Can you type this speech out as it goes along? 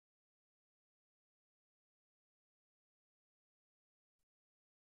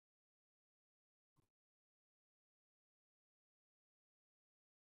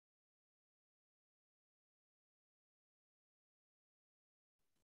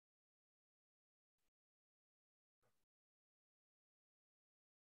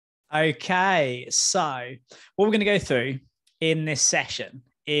Okay, so what we're going to go through in this session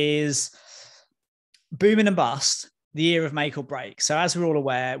is booming and bust, the year of make or break. So as we're all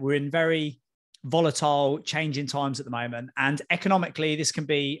aware, we're in very volatile, changing times at the moment. And economically, this can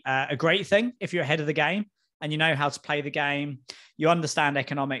be a great thing if you're ahead of the game and you know how to play the game. You understand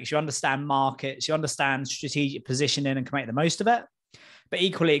economics, you understand markets, you understand strategic positioning and can make the most of it. But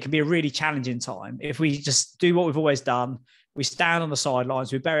equally, it can be a really challenging time. If we just do what we've always done, we stand on the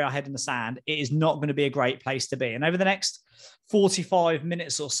sidelines, we bury our head in the sand, it is not going to be a great place to be. And over the next 45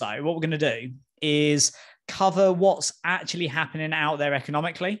 minutes or so, what we're going to do is cover what's actually happening out there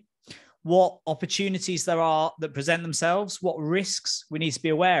economically, what opportunities there are that present themselves, what risks we need to be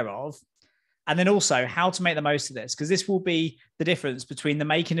aware of, and then also how to make the most of this, because this will be the difference between the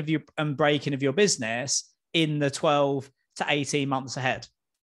making of you and breaking of your business in the 12 to 18 months ahead.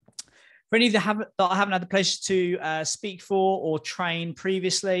 For any of you that I haven't had the pleasure to speak for or train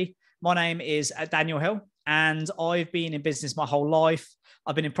previously, my name is Daniel Hill, and I've been in business my whole life.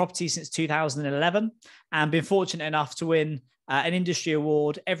 I've been in property since 2011 and been fortunate enough to win an industry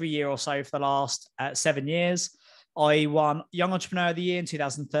award every year or so for the last 7 years. I won Young Entrepreneur of the Year in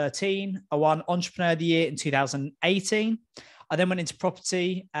 2013. I won Entrepreneur of the Year in 2018. I then went into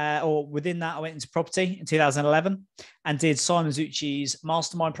property, or within that, I went into property in 2011 and did 𝗁𝗶𝘀𝗶𝗀𝗁's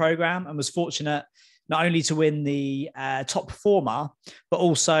mastermind program and was fortunate not only to win the top performer, but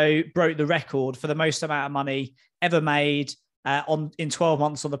also broke the record for the most amount of money ever made in 12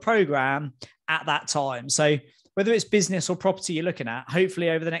 months on the program at that time. So whether it's business or property you're looking at, hopefully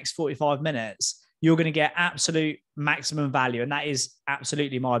over the next 45 minutes, you're going to get absolute maximum value. And that is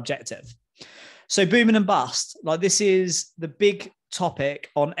absolutely my objective. So booming and bust, like this is the big topic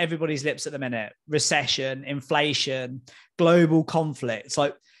on everybody's lips at the minute: recession, inflation, global conflicts.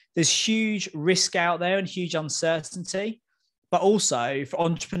 Like there's huge risk out there and huge uncertainty, but also for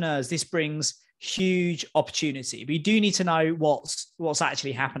entrepreneurs, this brings huge opportunity. But you do need to know what's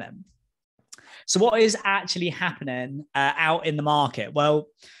actually happening. So what is actually happening out in the market? Well,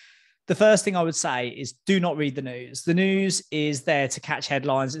 the first thing I would say is do not read the news. The news is there to catch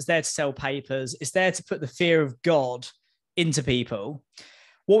headlines. It's there to sell papers. It's there to put the fear of God into people.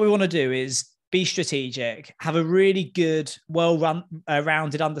 What we want to do is be strategic, have a really good,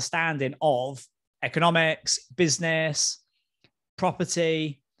 well-rounded understanding of economics, business,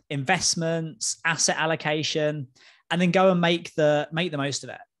 property, investments, asset allocation, and then go and make the most of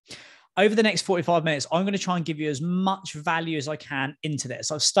it. Over the next 45 minutes, I'm going to try and give you as much value as I can into this.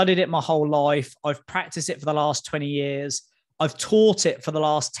 I've studied it my whole life. I've practiced it for the last 20 years. I've taught it for the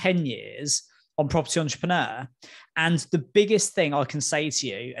last 10 years on Property Entrepreneur. And the biggest thing I can say to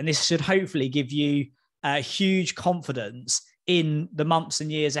you, and this should hopefully give you huge confidence in the months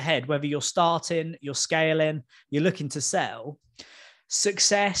and years ahead, whether you're starting, you're scaling, you're looking to sell,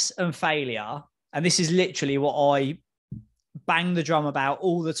 success and failure. And this is literally what I bang the drum about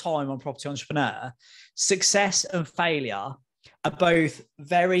all the time on Property Entrepreneur. Success and failure are both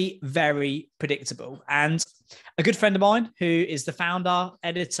very, very predictable. And a good friend of mine who is the founder,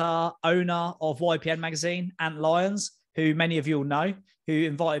 editor, owner of 𝗁𝗵𝗴𝗏 magazine, Ant Lyons, who many of you will know, who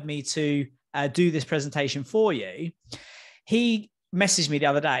invited me to do this presentation for you. He messaged me the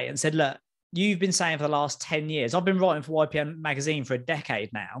other day and said, look, you've been saying for the last 10 years, I've been writing for 𝗁𝗵𝗴𝗏 magazine for a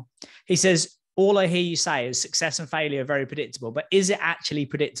decade now. He says, all I hear you say is success and failure are very predictable, but is it actually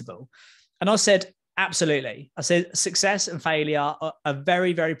predictable? And I said, absolutely. I said, success and failure are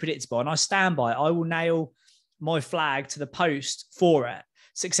very, very predictable. And I stand by it. I will nail my flag to the post for it.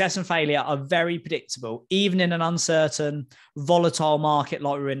 Success and failure are very predictable, even in an uncertain, volatile market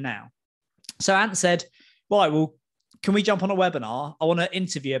like we're in now. So Ant said, right, well, can we jump on a webinar? I want to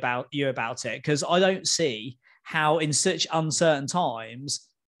interview you about it, because I don't see how in such uncertain times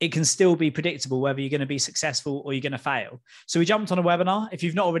it can still be predictable whether you're going to be successful or you're going to fail. So we jumped on a webinar. If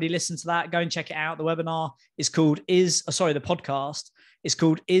you've not already listened to that, go and check it out. The webinar is called the podcast is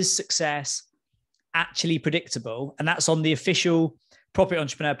called Is Success Actually Predictable? And that's on the official Property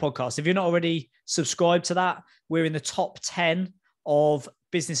Entrepreneur podcast. If you're not already subscribed to that, we're in the top 10 of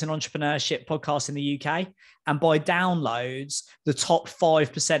business and entrepreneurship podcasts in the UK. And by downloads, the top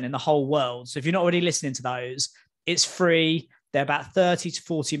 5% in the whole world. So if you're not already listening to those, it's free. They're about 30 to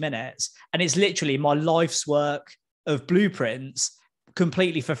 40 minutes. And it's literally my life's work of blueprints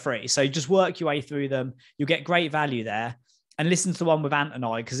completely for free. So just work your way through them. You'll get great value there. And listen to the one with Ant and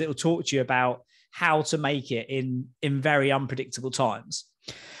I, because it will talk to you about how to make it in very unpredictable times.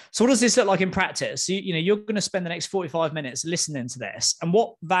 So what does this look like in practice? You're going to spend the next 45 minutes listening to this. And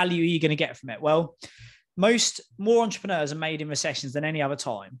what value are you going to get from it? Well, more entrepreneurs are made in recessions than any other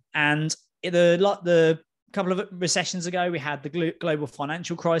time. And the couple of recessions ago, we had the global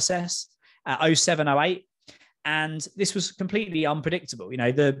financial crisis, 07, 08. And this was completely unpredictable. You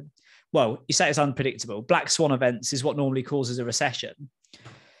know, you say it's unpredictable. Black swan events is what normally causes a recession.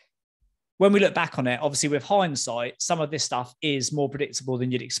 When we look back on it, obviously with hindsight, some of this stuff is more predictable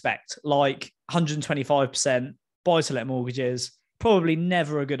than you'd expect, like 125% buy-to-let mortgages, probably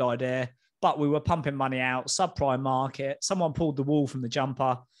never a good idea, but we were pumping money out, subprime market, someone pulled the wool from the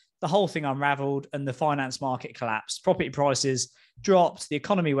jumper, the whole thing unraveled and the finance market collapsed. Property prices dropped, the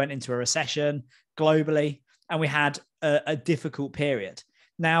economy went into a recession globally, and we had a difficult period.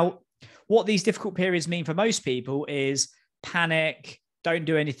 Now, what these difficult periods mean for most people is panic, don't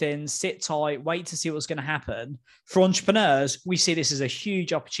do anything, sit tight, wait to see what's going to happen. For entrepreneurs, we see this as a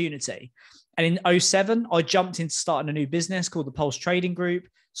huge opportunity. And in 07, I jumped into starting a new business called the Pulse Trading Group,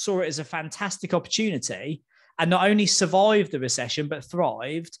 saw it as a fantastic opportunity, and not only survived the recession, but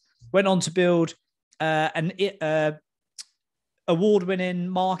thrived, went on to build an award-winning,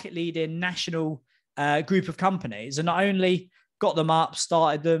 market-leading national group of companies, and not only got them up,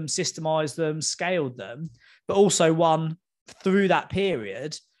 started them, systemized them, scaled them, but also won through that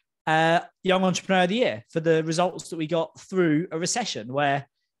period Young Entrepreneur of the Year for the results that we got through a recession where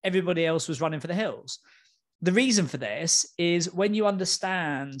everybody else was running for the hills. The reason for this is when you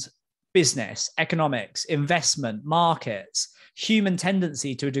understand business, economics, investment, markets, human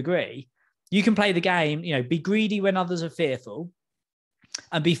tendency to a degree, you can play the game, you know, be greedy when others are fearful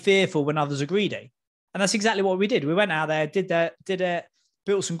and be fearful when others are greedy. And that's exactly what we did. We went out there, did it,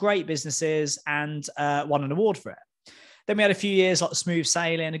 built some great businesses and won an award for it. Then we had a few years like smooth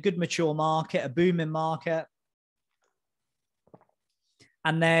sailing, a good mature market, a booming market.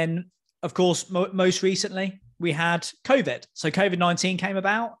 And then, of course, most recently, we had COVID. So COVID-19 came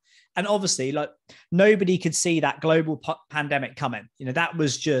about. And obviously, like nobody could see that global pandemic coming. You know, that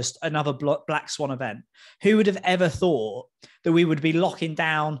was just another black swan event. Who would have ever thought that we would be locking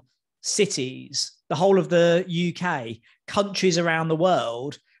down cities, the whole of the UK, countries around the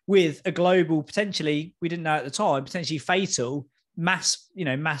world with a global, potentially, we didn't know at the time, potentially fatal mass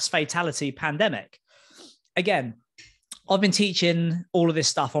fatality pandemic. Again, I've been teaching all of this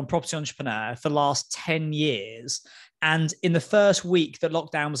stuff on Property Entrepreneur for the last 10 years. And in the first week that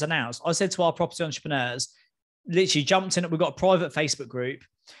lockdown was announced, I said to our property entrepreneurs, literally jumped in, we've got a private Facebook group,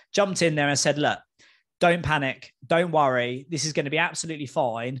 jumped in there and said, look, don't panic, don't worry. This is going to be absolutely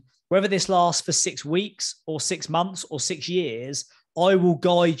fine. Whether this lasts for 6 weeks or 6 months or 6 years, I will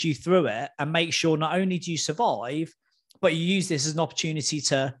guide you through it and make sure not only do you survive, but you use this as an opportunity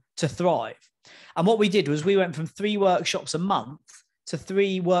to thrive. And what we did was we went from 3 workshops a month to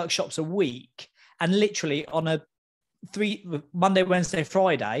 3 workshops a week. And literally on a Monday, Wednesday,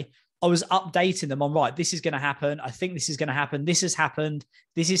 Friday, I was updating them on, right, this is going to happen. I think this is going to happen. This has happened.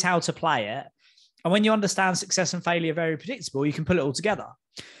 This is how to play it. And when you understand success and failure are very predictable, you can pull it all together.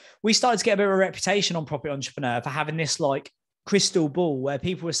 We started to get a bit of a reputation on Property Entrepreneur for having this like crystal ball where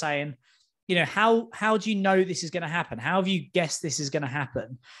people were saying, you know, how do you know this is going to happen? How have you guessed this is going to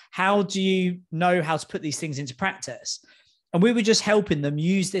happen? How do you know how to put these things into practice? And we were just helping them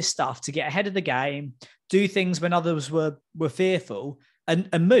use this stuff to get ahead of the game, do things when others were fearful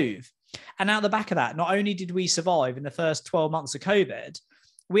and move. And out the back of that, not only did we survive in the first 12 months of COVID,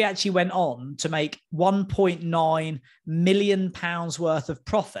 we actually went on to make £1.9 million worth of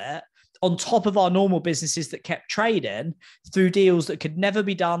profit on top of our normal businesses that kept trading through deals that could never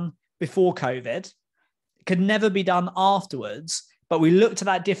be done before COVID, could never be done afterwards. But we looked at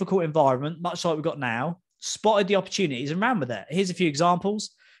that difficult environment, much like we've got now, spotted the opportunities and ran with it. Here's a few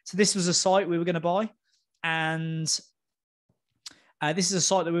examples. So this was a site we were going to buy. And this is a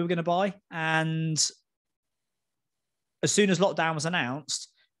site that we were going to buy. And as soon as lockdown was announced,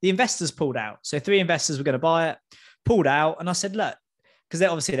 the investors pulled out. So 3 investors were going to buy it, pulled out. And I said, look, because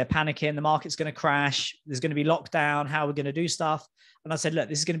they're panicking, the market's going to crash, there's going to be lockdown, how are we going to do stuff? And I said, look,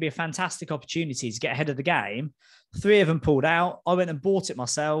 this is going to be a fantastic opportunity to get ahead of the game. 3 of them pulled out. I went and bought it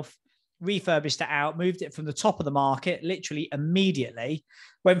myself, refurbished it out, moved it from the top of the market, literally immediately,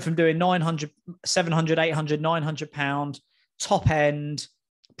 went from doing 900, 700, 800, 900 pound top end,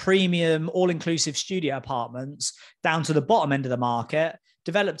 premium, all-inclusive studio apartments down to the bottom end of the market,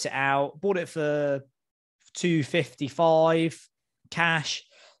 developed it out, bought it for 255 cash,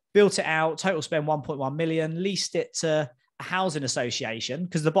 built it out, total spend 1.1 million, leased it to a housing association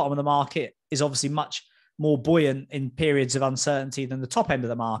because the bottom of the market is obviously much more buoyant in periods of uncertainty than the top end of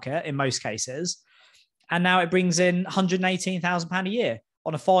the market in most cases. And now it brings in £118,000 a year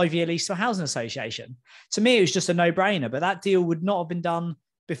on a 5-year lease to a housing association. To me, it was just a no-brainer, but that deal would not have been done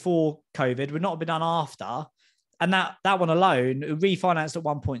before COVID, would not have been done after. And that one alone, refinanced at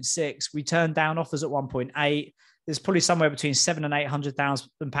 1.6. We turned down offers at 1.8. There's probably somewhere between £700,000 and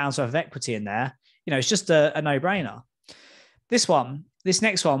 £800,000 worth of equity in there. It's just a no-brainer. This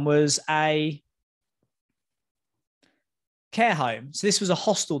next one was a care home. So this was a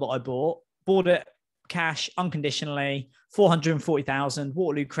hostel that I bought it cash unconditionally, 440,000,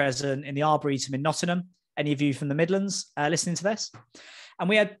 Waterloo Crescent in the Arboretum in Nottingham. Any of you from the Midlands listening to this? And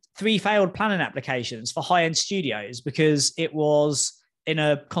we had 3 failed planning applications for high-end studios because it was in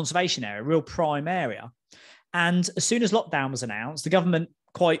a conservation area, a real prime area. And as soon as lockdown was announced, the government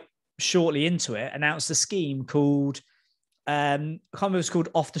quite shortly into it announced a scheme called, I can't remember, it was called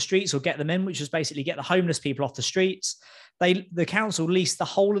Off the Streets or Get Them In, which was basically get the homeless people off the streets. The council leased the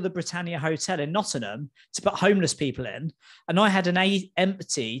whole of the Britannia Hotel in Nottingham to put homeless people in. And I had an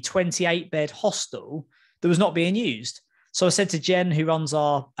empty 28-bed hostel that was not being used. So I said to Jen, who runs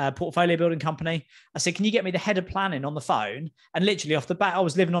our portfolio building company, I said, can you get me the head of planning on the phone? And literally off the back, I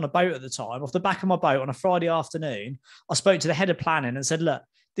was living on a boat at the time, off the back of my boat on a Friday afternoon, I spoke to the head of planning and said, look,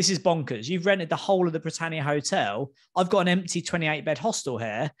 this is bonkers. You've rented the whole of the Britannia Hotel. I've got an empty 28-bed hostel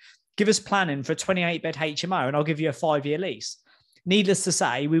here. Give us planning for a 28-bed HMO and I'll give you a 5-year lease. Needless to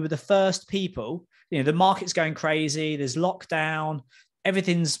say, we were the first people. The market's going crazy. There's lockdown.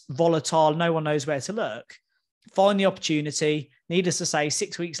 Everything's volatile. No one knows where to look. Find the opportunity. Needless to say,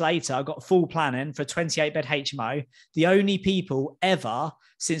 6 weeks later, I got full planning for a 28-bed HMO. The only people ever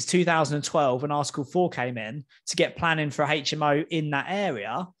since 2012 when Article 4 came in to get planning for a HMO in that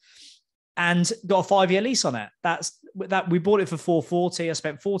area, and got a 5-year lease on it. That we bought it for 440. I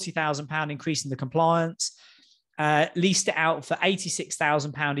spent £40,000 increasing the compliance. Leased it out for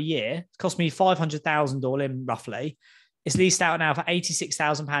 £86,000 a year. It cost me $500,000 all in roughly. It's leased out now for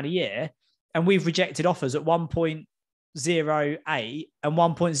 £86,000 a year. And we've rejected offers at 1.08 and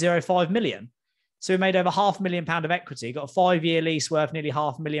 1.05 million. So we made over £500,000 of equity, got a 5-year lease worth nearly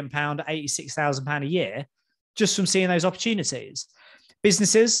 £500,000 at £86,000 a year, just from seeing those opportunities.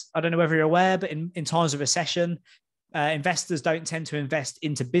 Businesses, I don't know whether you're aware, but in times of recession, investors don't tend to invest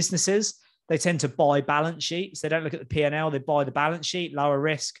into businesses. They tend to buy balance sheets. They don't look at the P&L. They buy the balance sheet, lower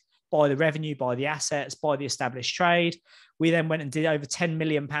risk, buy the revenue, buy the assets, buy the established trade. We then went and did over £10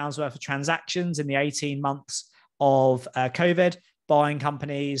 million worth of transactions in the 18 months of COVID, buying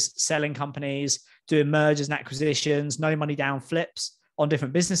companies, selling companies, doing mergers and acquisitions, no money down flips on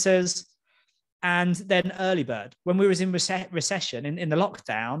different businesses. And then early bird. When we was in recession, in the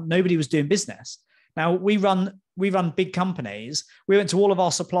lockdown, nobody was doing business. Now, we run big companies. We went to all of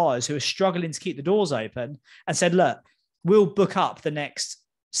our suppliers who are struggling to keep the doors open and said, look, we'll book up the next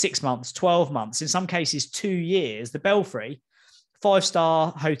 6 months, 12 months, in some cases 2 years. The Belfry,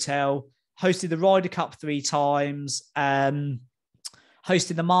 5-star hotel, hosted the Ryder Cup 3 times, hosted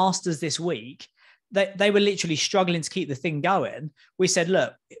the Masters this week. They were literally struggling to keep the thing going. We said,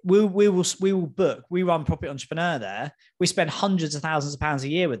 look, we will book. We run Property Entrepreneur there. We spend hundreds of thousands of pounds a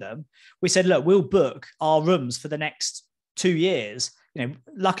year with them. We said, look, we'll book our rooms for the next 2 years.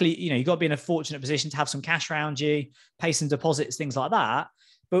 Luckily, you've got to be in a fortunate position to have some cash around you, pay some deposits, things like that.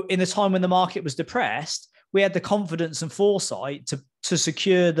 But in the time when the market was depressed, we had the confidence and foresight to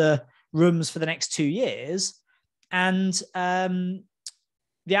secure the rooms for the next 2 years. And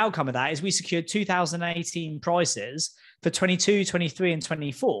the outcome of that is we secured 2018 prices for 22, 23 and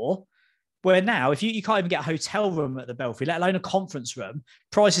 24, where now if you can't even get a hotel room at the Belfry, let alone a conference room,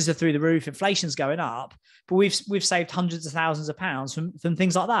 prices are through the roof, inflation's going up, but we've saved hundreds of thousands of pounds from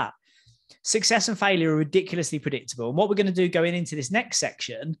things like that. Success and failure are ridiculously predictable. And what we're going to do going into this next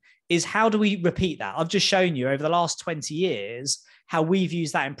section is how do we repeat that? I've just shown you over the last 20 years how we've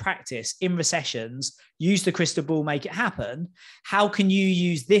used that in practice in recessions, use the crystal ball, make it happen. How can you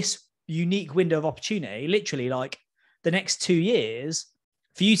use this unique window of opportunity, literally like the next 2 years,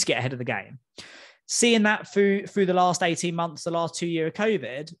 for you to get ahead of the game? Seeing that through the last 18 months, the last 2 years of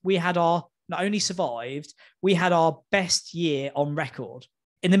COVID, we had not only survived, we had our best year on record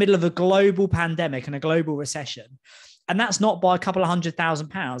in the middle of a global pandemic and a global recession. And that's not by a couple of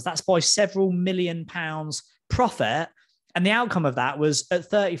 £100,000. That's by several £1 million profit. And the outcome of that was at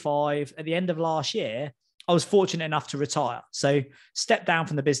 35 at the end of last year, I was fortunate enough to retire. So stepped down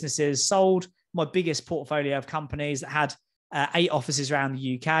from the businesses, sold my biggest portfolio of companies that had 8 offices around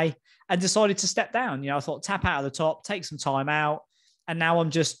the UK, and decided to step down. I thought, tap out of the top, take some time out. And now I'm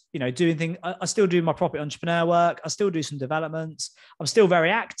just, doing things. I still do my property entrepreneur work. I still do some developments. I'm still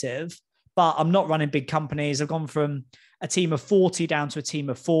very active, but I'm not running big companies. I've gone from a team of 40 down to a team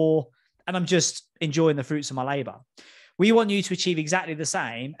of 4, and I'm just enjoying the fruits of my labor. We want you to achieve exactly the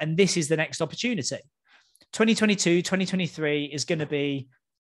same. And this is the next opportunity. 2022, 2023 is going to be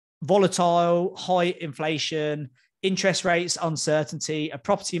volatile, high inflation, interest rates, uncertainty, a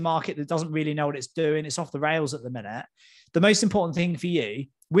property market that doesn't really know what it's doing. It's off the rails at the minute. The most important thing for you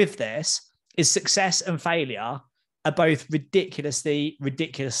with this is success and failure are both ridiculously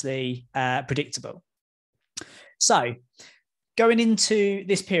predictable. So going into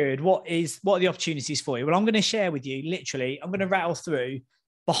this period, what are the opportunities for you? Well, I'm going to share with you, literally, I'm going to rattle through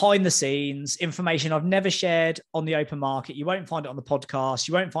behind the scenes information I've never shared on the open market. You won't find it on the podcast.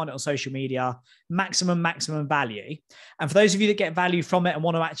 You won't find it on social media. Maximum value. And for those of you that get value from it and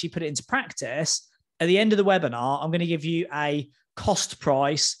want to actually put it into practice, at the end of the webinar, I'm going to give you a cost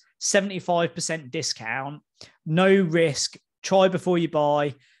price, 75% discount, no risk, try before you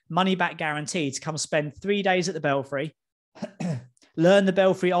buy, money back guarantee to come spend 3 days at the Belfry, learn the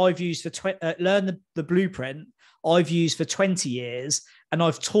Belfry I've used for, learn the blueprint I've used for 20 years, and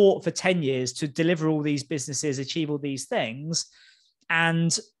I've taught for 10 years to deliver all these businesses, achieve all these things.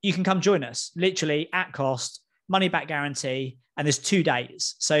 And you can come join us, literally at cost, money back guarantee, and there's 2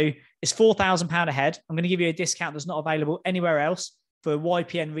 days. So it's £4,000 a head. I'm going to give you a discount that's not available anywhere else for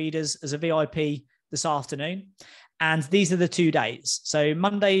YPN readers as a VIP this afternoon. And these are the 2 days. So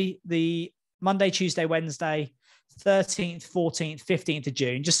Monday, Tuesday, Wednesday, 13th, 14th, 15th of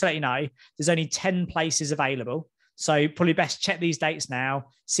June. Just to let you know, there's only 10 places available. So probably best check these dates now,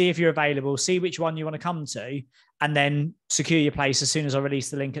 see if you're available, see which one you want to come to, and then secure your place as soon as I release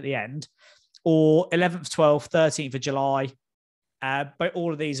the link at the end. Or 11th, 12th, 13th of July. But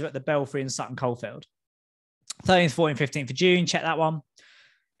all of these are at the Belfry in Sutton Coldfield. 13th, 14th, 15th of June, check that one.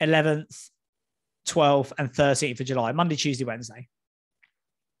 11th, 12th, and 13th of July, Monday, Tuesday, Wednesday.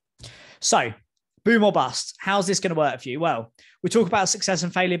 So, boom or bust. How's this going to work for you? Well, we talk about success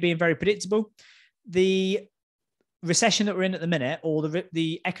and failure being very predictable. The recession that we're in at the minute, or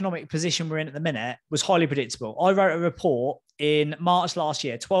the economic position we're in at the minute, was highly predictable. I wrote a report in March last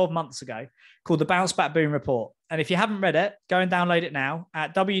year, 12 months ago, called the Bounce Back Boom Report. And if you haven't read it, go and download it now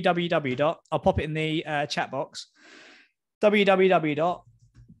at I'll pop it in the chat box,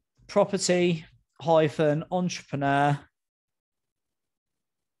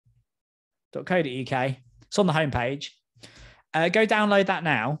 www.propertyentrepreneur.co.uk. It's on the homepage. Go download that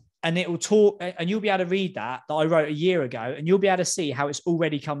now, and it will talk, and you'll be able to read that I wrote a year ago, and you'll be able to see how it's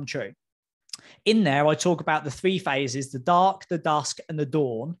already come true. In there, I talk about the 3 phases: the dark, the dusk, and the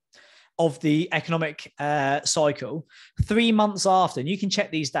dawn of the economic cycle. 3 months after, and you can check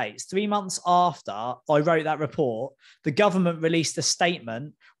these dates, 3 months after I wrote that report, the government released a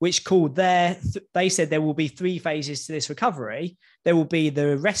statement which called they said there will be 3 phases to this recovery. There will be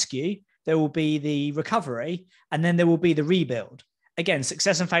the rescue, there will be the recovery, and then there will be the rebuild. Again,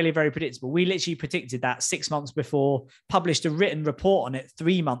 success and failure, very predictable. We literally predicted that 6 months before, published a written report on it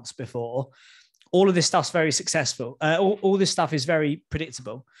 3 months before. All of this stuff's very successful. All this stuff is very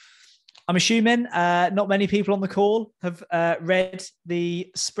predictable. I'm assuming not many people on the call have read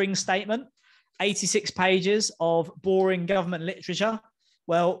the spring statement, 86 pages of boring government literature.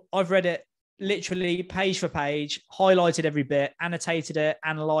 Well, I've read it literally page for page, highlighted every bit, annotated it,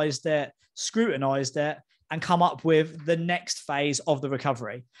 analysed it, scrutinised it, and come up with the next phase of the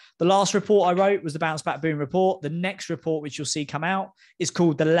recovery. The last report I wrote was the Bounce Back Boom Report. The next report, which you'll see come out, is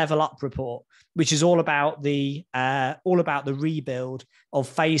called the Level Up Report, which is all about the rebuild of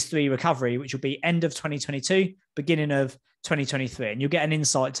phase 3 recovery, which will be end of 2022, beginning of 2023. And you'll get an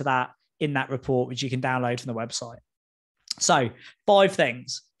insight to that in that report, which you can download from the website. So 5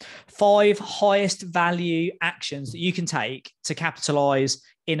 things, 5 highest value actions that you can take to capitalize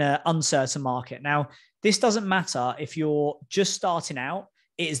in an uncertain market. Now, this doesn't matter if you're just starting out.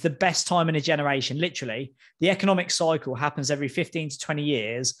 It is the best time in a generation. Literally, the economic cycle happens every 15 to 20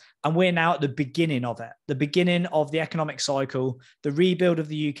 years, and we're now at the beginning of it, the beginning of the economic cycle, the rebuild of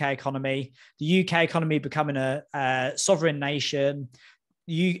the UK economy, the UK economy becoming a sovereign nation.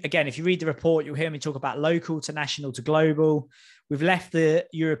 Again, if you read the report, you'll hear me talk about local to national to global. We've left the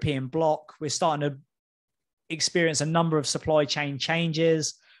European bloc. We're starting to experience a number of supply chain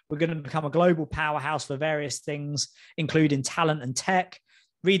changes. We're going to become a global powerhouse for various things, including talent and tech.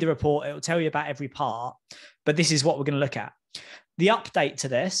 Read the report. It will tell you about every part, but this is what we're going to look at. The update to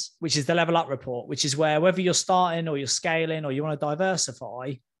this, which is the Level Up Report, which is where whether you're starting or you're scaling or you want to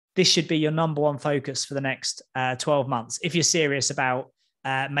diversify, this should be your number one focus for the next 12 months if you're serious about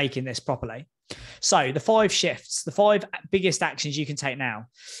making this properly. So the 5 shifts, the 5 biggest actions you can take now.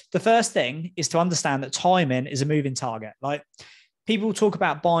 The first thing is to understand that timing is a moving target. Like, people talk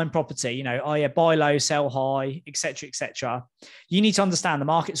about buying property, buy low, sell high, et cetera, et cetera. You need to understand the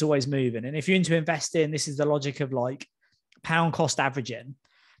market's always moving. And if you're into investing, this is the logic of like pound cost averaging.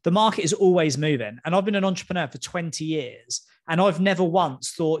 The market is always moving. And I've been an entrepreneur for 20 years. And I've never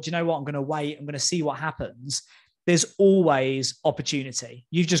once thought, do you know what? I'm going to wait. I'm going to see what happens. There's always opportunity.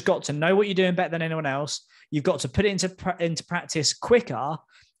 You've just got to know what you're doing better than anyone else. You've got to put it into practice quicker.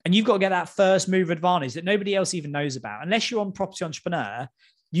 And you've got to get that first mover advantage that nobody else even knows about. Unless you're on Property Entrepreneur,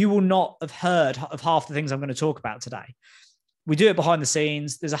 you will not have heard of half the things I'm going to talk about today. We do it behind the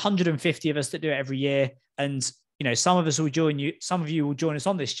scenes. There's 150 of us that do it every year. And some of us will join you. Some of you will join us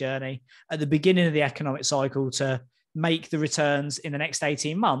on this journey at the beginning of the economic cycle to make the returns in the next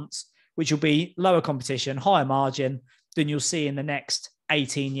 18 months, which will be lower competition, higher margin than you'll see in the next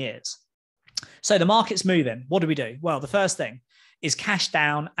 18 years. So the market's moving. What do we do? Well, the first thing is cash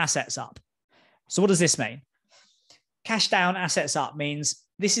down, assets up. So what does this mean? Cash down, assets up means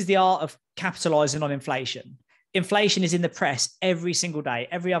this is the art of capitalizing on inflation. Inflation is in the press every single day,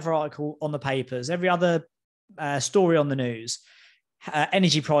 every other article on the papers, every other story on the news.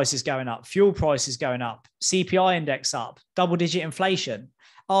 Energy prices going up, fuel prices going up, CPI index up, double-digit inflation.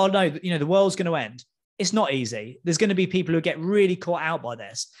 Oh no, the world's going to end. It's not easy. There's going to be people who get really caught out by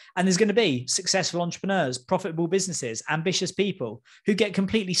this. And there's going to be successful entrepreneurs, profitable businesses, ambitious people who get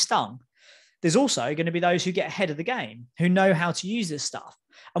completely stung. There's also going to be those who get ahead of the game, who know how to use this stuff.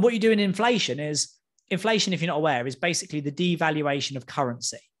 And what you do in inflation, if you're not aware, is basically the devaluation of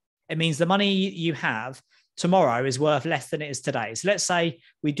currency. It means the money you have tomorrow is worth less than it is today. So let's say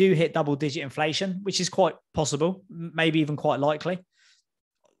we do hit double-digit inflation, which is quite possible, maybe even quite likely.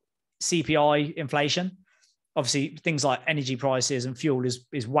 CPI inflation, obviously things like energy prices and fuel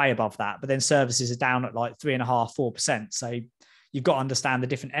is way above that, but then services are down at like 3.5%, 4%. So you've got to understand the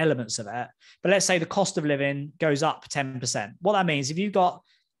different elements of it. But let's say the cost of living goes up 10%. What that means, if you've got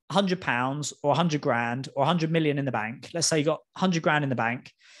 £100 or 100 grand or 100 million in the bank, let's say you've got 100 grand in the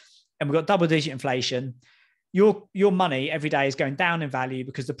bank and we've got double-digit inflation, your money every day is going down in value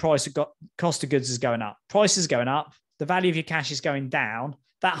because the cost of goods is going up. Prices going up, the value of your cash is going down.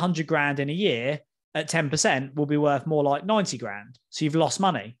 That 100 grand in a year at 10% will be worth more like 90 grand. So you've lost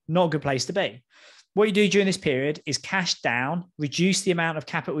money. Not a good place to be. What you do during this period is cash down, reduce the amount of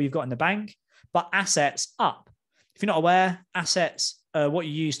capital you've got in the bank, but assets up. If you're not aware, assets are what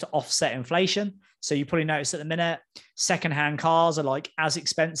you use to offset inflation. So you probably notice at the minute, secondhand cars are like as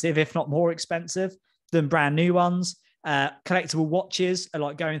expensive, if not more expensive than brand new ones. Collectible watches are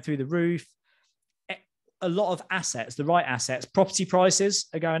like going through the roof. A lot of assets, the right assets, property prices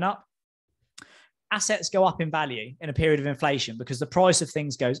are going up. Assets go up in value in a period of inflation because the price of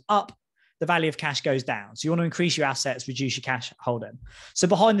things goes up, the value of cash goes down. So you want to increase your assets, reduce your cash holding. So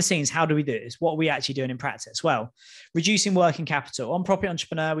behind the scenes, how do we do this? What are we actually doing in practice? Well, reducing working capital. On Property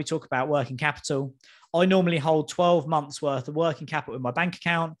Entrepreneur, we talk about working capital. I normally hold 12 months worth of working capital in my bank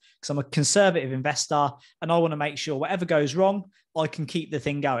account because I'm a conservative investor and I want to make sure whatever goes wrong, I can keep the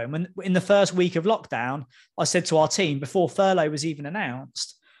thing going. When in the first week of lockdown, I said to our team before furlough was even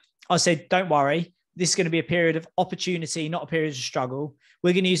announced, I said, don't worry, this is going to be a period of opportunity, not a period of struggle.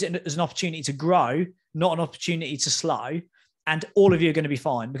 We're going to use it as an opportunity to grow, not an opportunity to slow. And all of you are going to be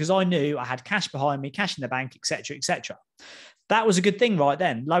fine because I knew I had cash behind me, cash in the bank, et cetera, et cetera. That was a good thing right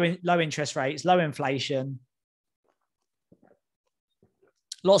then. Low interest rates, low inflation,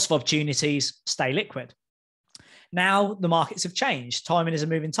 lots of opportunities, stay liquid. Now the markets have changed. Timing is a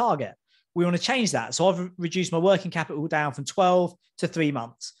moving target. We want to change that. So I've reduced my working capital down from 12 to 3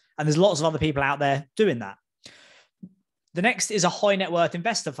 months. And there's lots of other people out there doing that. The next is a high net worth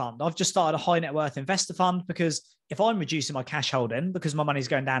investor fund. I've just started a high net worth investor fund because if I'm reducing my cash holding because my money's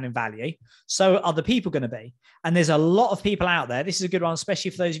going down in value, so are other people going to be. And there's a lot of people out there. This is a good one,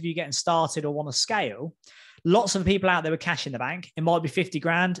 especially for those of you getting started or want to scale. Lots of people out there with cash in the bank. It might be 50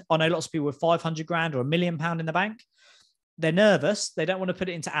 grand. I know lots of people with 500 grand or £1 million in the bank. They're nervous. They don't want to put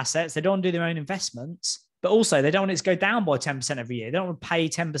it into assets. They don't want to do their own investments, but also they don't want it to go down by 10% every year. They don't want to pay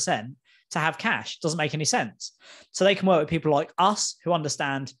 10% to have cash. Doesn't make any sense. So they can work with people like us who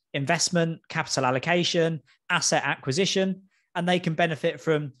understand investment, capital allocation, asset acquisition, and they can benefit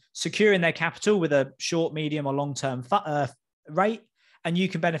from securing their capital with a short, medium or long-term rate. And you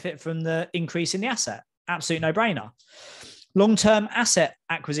can benefit from the increase in the asset. Absolute no-brainer. Long-term asset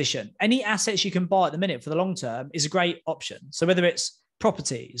acquisition. Any assets you can buy at the minute for the long term is a great option. So whether it's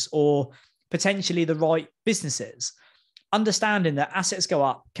properties or potentially the right businesses, understanding that assets go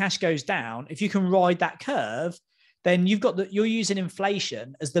up, cash goes down. If you can ride that curve, then you're using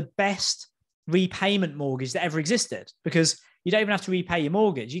inflation as the best repayment mortgage that ever existed because you don't even have to repay your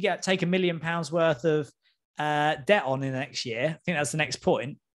mortgage. You take £1 million worth of debt on in the next year. I think that's the next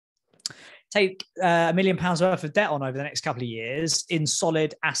point. take £1 million worth of debt on over the next couple of years in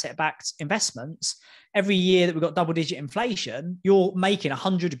solid asset-backed investments. Every year that we've got double-digit inflation, you're making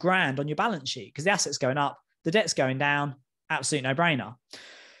 100 grand on your balance sheet because the asset's going up, the debt's going down. Absolute no-brainer.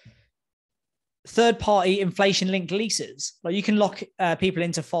 Third-party inflation-linked leases. Like you can lock people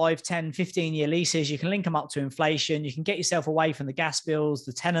into 5, 10, 15-year leases. You can link them up to inflation. You can get yourself away from the gas bills,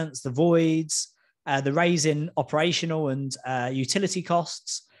 the tenants, the voids, the raise in operational and utility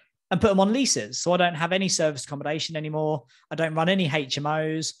costs, and put them on leases. So I don't have any service accommodation anymore. I don't run any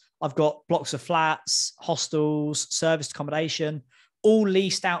HMOs. I've got blocks of flats, hostels, service accommodation, all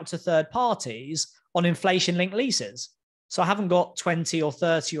leased out to third parties on inflation-linked leases. So I haven't got 20 or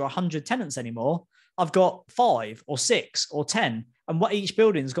 30 or 100 tenants anymore. I've got 5 or 6 or 10. And what each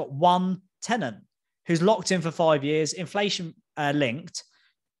building's got one tenant who's locked in for 5 years, inflation linked,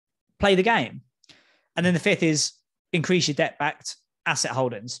 play the game. And then the fifth is increase your debt-backed asset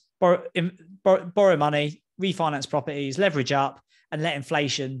holdings. Borrow money, refinance properties, leverage up, and let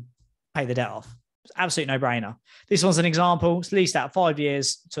inflation pay the debt off. It's absolute no-brainer. This one's an example. It's leased out 5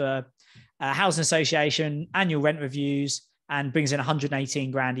 years to a housing association, annual rent reviews, and brings in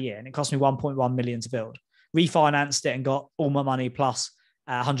 118 grand a year. And it cost me 1.1 million to build. Refinanced it and got all my money plus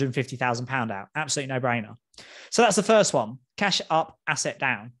 £150,000 out. Absolute no-brainer. So that's the first one. Cash up, asset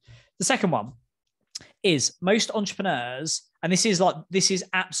down. The second one is most entrepreneurs, and this is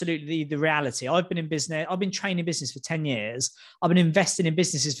absolutely the reality. I've been in business. I've been training business for 10 years. I've been investing in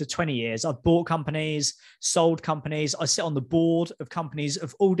businesses for 20 years. I've bought companies, sold companies. I sit on the board of companies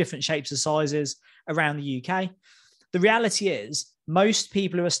of all different shapes and sizes around the UK. The reality is most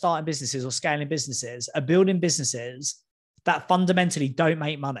people who are starting businesses or scaling businesses are building businesses that fundamentally don't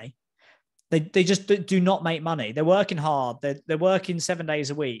make money. They just do not make money. They're working hard. They're working 7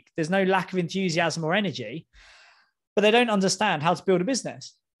 days a week. There's no lack of enthusiasm or energy, but they don't understand how to build a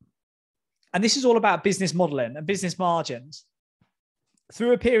business. And this is all about business modeling and business margins.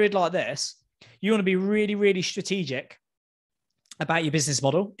 Through a period like this, you want to be really, really strategic about your business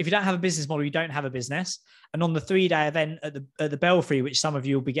model. If you don't have a business model, you don't have a business. And on the 3-day event at the Belfry, which some of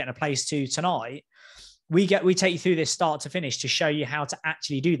you will be getting a place to tonight, we take you through this start to finish to show you how to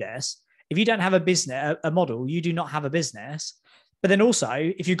actually do this. If you don't have a business, a model, you do not have a business. But then also,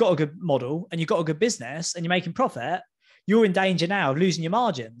 if you've got a good model and you've got a good business and you're making profit, you're in danger now of losing your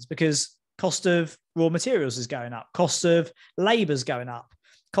margins because cost of raw materials is going up, cost of labor is going up,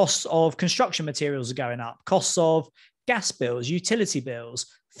 costs of construction materials are going up, costs of gas bills, utility bills,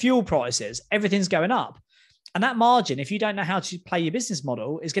 fuel prices, everything's going up. And that margin, if you don't know how to play your business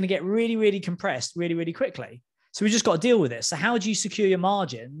model, is going to get really, really compressed really, really quickly. So we just got to deal with this. So how do you secure your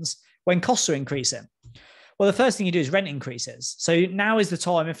margins when costs are increasing? Well, the first thing you do is rent increases. So now is the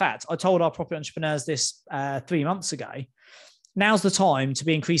time. In fact, I told our property entrepreneurs this 3 months ago. Now's the time to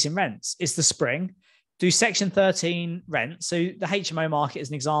be increasing rents. It's the spring. Do Section 13 rent. So the HMO market is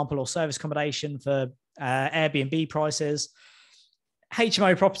an example, or service accommodation for Airbnb prices.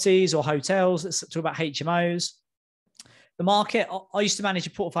 HMO properties or hotels. Let's talk about HMOs. The market, I used to manage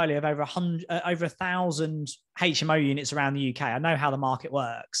a portfolio of over 1,000 HMO units around the UK. I know how the market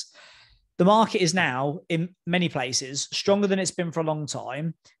works. The market is now, in many places, stronger than it's been for a long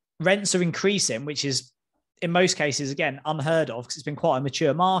time. Rents are increasing, which is, in most cases, again, unheard of because it's been quite a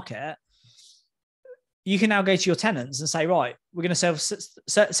mature market. You can now go to your tenants and say, right, we're going to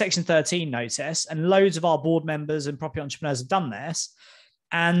serve Section 13 notice, and loads of our board members and property entrepreneurs have done this.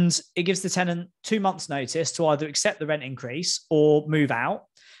 And it gives the tenant 2 months notice to either accept the rent increase or move out.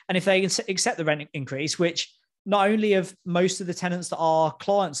 And if they accept the rent increase, which not only have most of the tenants that our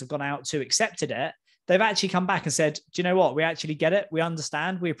clients have gone out to accepted it, they've actually come back and said, do you know what? We actually get it. We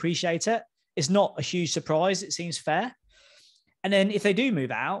understand. We appreciate it. It's not a huge surprise. It seems fair. And then if they do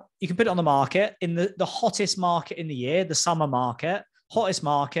move out, you can put it on the market in the hottest market in the year, the summer market, hottest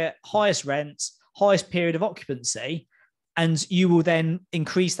market, highest rents, highest period of occupancy. And you will then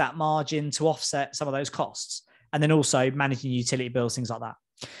increase that margin to offset some of those costs. And then also managing utility bills, things like that.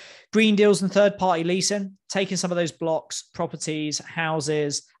 Green deals and third-party leasing, taking some of those blocks, properties,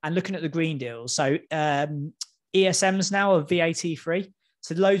 houses, and looking at the green deals. So ESMs now are VAT-free.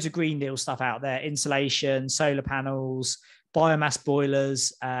 So loads of green deal stuff out there, insulation, solar panels, biomass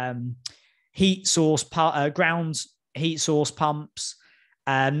boilers, heat source, ground heat source pumps,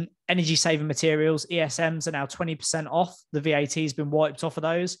 energy saving materials. ESMs are now 20% off. The VAT has been wiped off of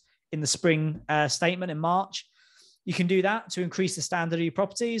those in the spring statement in March. You can do that to increase the standard of your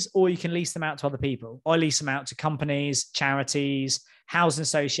properties, or you can lease them out to other people. I lease them out to companies, charities, housing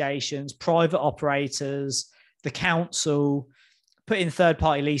associations, private operators, the council, put in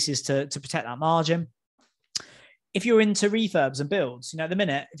third-party leases to protect that margin. if you're into refurbs and builds, at the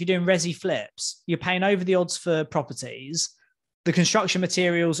minute, if you're doing resi flips, you're paying over the odds for properties. The construction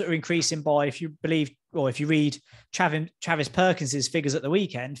materials are increasing by, if you believe, or if you read 𝗂𝗵𝗶𝘀𝗁's figures at the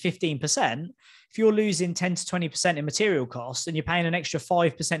weekend, 15%. If you're losing 10 to 20% in material costs and you're paying an extra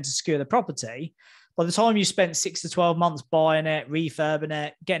 5% to secure the property, by the time you spent 6 to 12 months buying it, refurbing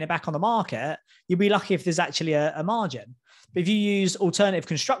it, getting it back on the market, you'll be lucky if there's actually a margin. But if you use alternative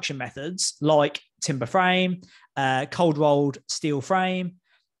construction methods like timber frame, cold rolled steel frame,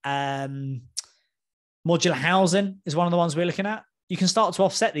 modular housing is one of the ones we're looking at. You can start to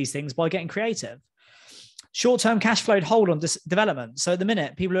offset these things by getting creative. Short-term cash flow hold on development. So at the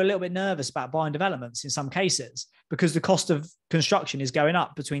minute, people are a little bit nervous about buying developments in some cases because the cost of construction is going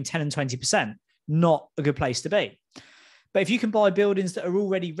up between 10 and 20%. Not a good place to be. But if you can buy buildings that are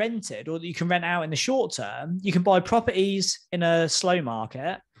already rented or that you can rent out in the short term, you can buy properties in a slow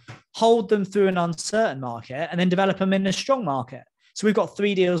market, hold them through an uncertain market, and then develop them in a strong market. So we've got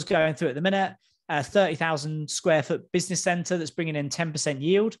 3 deals going through at the minute. A 30,000 square foot business centre that's bringing in 10%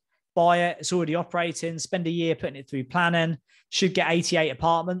 yield. Buy it, it's already operating, spend a year putting it through planning, should get 88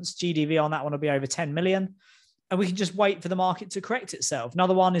 apartments. GDV on that one will be over 10 million. And we can just wait for the market to correct itself.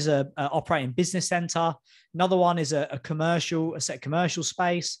 Another one is a operating business centre. Another one is a set commercial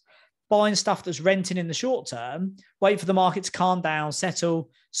space. Buying stuff that's renting in the short term, wait for the market to calm down, settle,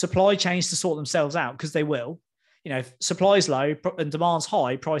 supply chains to sort themselves out, because they will. If supply is low and demand's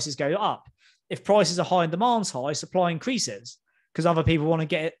high, prices go up. If prices are high and demand's high, supply increases because other people want to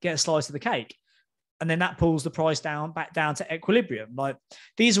get a slice of the cake. And then that pulls the price back down to equilibrium. Like,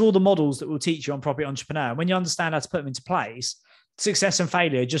 these are all the models that will teach you on Property Entrepreneur. And when you understand how to put them into place, success and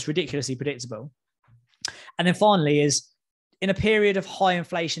failure are just ridiculously predictable. And then finally is, in a period of high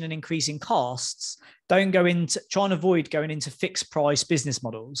inflation and increasing costs, try and avoid going into fixed price business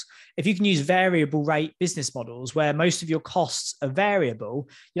models. If you can use variable rate business models where most of your costs are variable,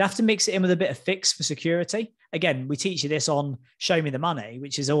 you'll have to mix it in with a bit of fixed for security. Again, we teach you this on Show Me the Money,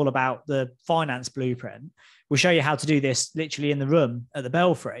 which is all about the finance blueprint. We'll show you how to do this literally in the room at the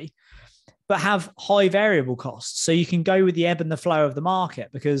Belfry, but have high variable costs. So you can go with the ebb and the flow of the market,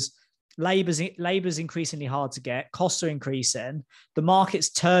 because labor's increasingly hard to get, costs are increasing, the market's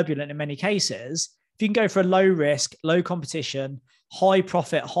turbulent in many cases. If you can go for a low risk, low competition, high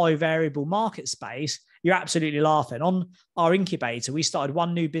profit, high variable market space, you're absolutely laughing. On our incubator, we started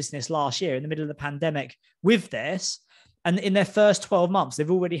one new business last year in the middle of the pandemic with this. And in their first 12 months,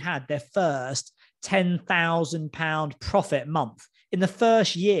 they've already had their first £10,000 profit month in the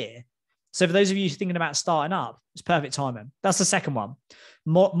first year. So for those of you thinking about starting up, it's perfect timing. That's the second one.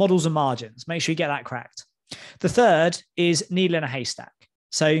 Models and margins. Make sure you get that cracked. The third is needle in a haystack.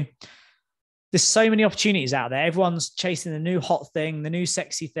 So there's so many opportunities out there. Everyone's chasing the new hot thing, the new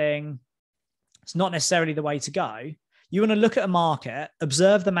sexy thing. It's not necessarily the way to go. You want to look at a market,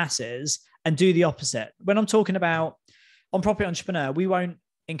 observe the masses, and do the opposite. When I'm talking about on Property Entrepreneur, we won't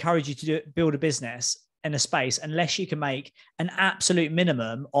encourage you to build a business in a space unless you can make an absolute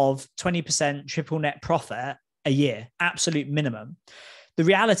minimum of 20% triple net profit a year, absolute minimum. The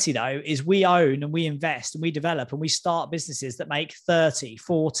reality, though, is we own and we invest and we develop and we start businesses that make 30,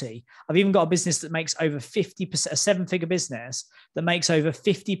 40. I've even got a business that makes over 50%, a 7-figure business that makes over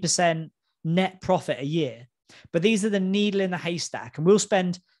 50% net profit a year. But these are the needle in the haystack. And we'll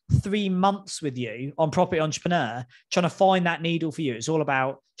spend 3 months with you on Property Entrepreneur trying to find that needle for you. It's all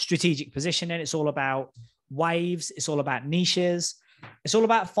about strategic positioning. It's all about waves. It's all about niches. It's all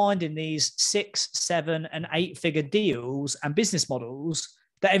about finding these 6, 7, and 8-figure deals and business models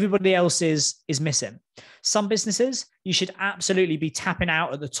that everybody else is missing. Some businesses you should absolutely be tapping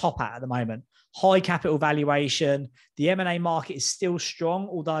out at the top at the moment. High capital valuation. The M&A market is still strong,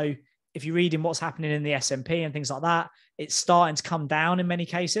 although if you're reading what's happening in the S&P and things like that, it's starting to come down in many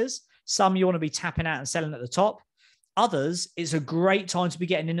cases. Some you want to be tapping out and selling at the top. Others, it's a great time to be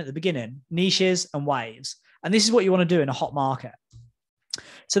getting in at the beginning, niches and waves. And this is what you want to do in a hot market.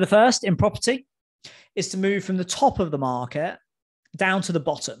 So the first in property is to move from the top of the market down to the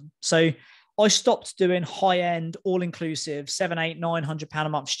bottom. So I stopped doing high-end, all-inclusive, £700, £800, £900 a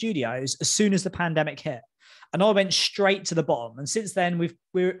month studios as soon as the pandemic hit. And I went straight to the bottom. And since then, we've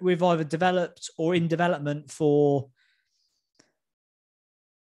either developed or in development for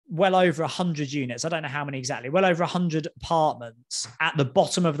well over 100 units. I don't know how many exactly, well over 100 apartments at the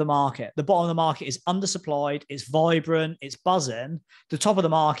bottom of the market. The bottom of the market is undersupplied, it's vibrant, it's buzzing. The top of the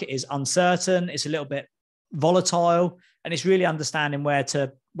market is uncertain, it's a little bit volatile, and it's really understanding where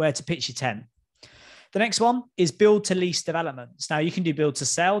to pitch your tent. The next one is build to lease developments. Now you can do build to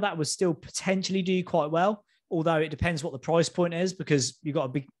sell. That would still potentially do quite well, although it depends what the price point is, because you've got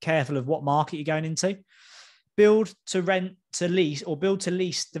to be careful of what market you're going into. build to rent to lease or build to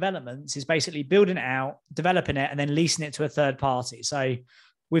lease developments is basically building it out, developing it, and then leasing it to a third party. So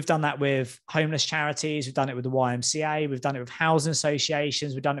we've done that with homeless charities. We've done it with the YMCA. We've done it with housing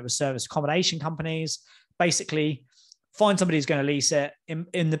associations. We've done it with service accommodation companies. Basically, find somebody who's going to lease it.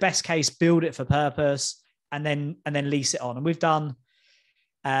 In the best case, build it for purpose, and then lease it on. And we've done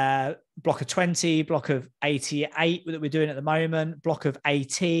block of 20, block of 88 that we're doing at the moment, block of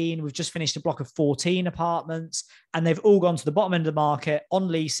 18. We've just finished a block of 14 apartments, and they've all gone to the bottom end of the market on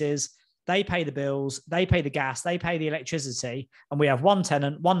leases. They pay the bills, they pay the gas, they pay the electricity, and we have one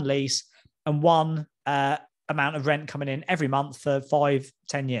tenant, one lease, and one amount of rent coming in every month for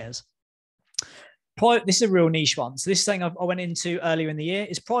 5-10 years. This is a real niche one. So this is something I went into earlier in the year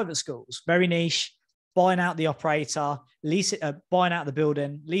is private schools, very niche, buying out the operator, buying out the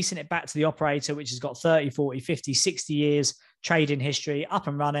building, leasing it back to the operator, which has got 30, 40, 50, 60 years trading history, up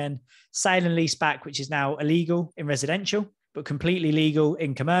and running, sale and lease back, which is now illegal in residential, but completely legal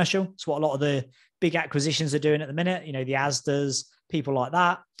in commercial. It's what a lot of the big acquisitions are doing at the minute, the Asdas, people like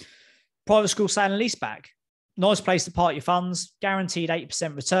that. Private school sale and lease back, nice place to park your funds, guaranteed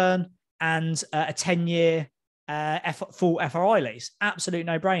 8% return, and a 10-year full FRI lease. Absolute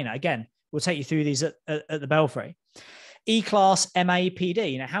no-brainer. Again, we'll take you through these at the Belfry. E-Class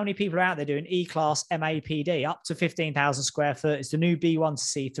MAPD. Now, how many people are out there doing E-Class MAPD? Up to 15,000 square foot. It's the new B1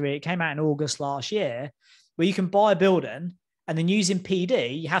 to C3. It came out in August last year, where you can buy a building, and then using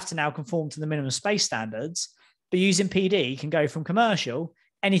PD, you have to now conform to the minimum space standards. But using PD, you can go from commercial,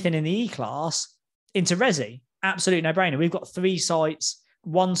 anything in the E-Class, into resi. Absolute no-brainer. We've got 3 sites,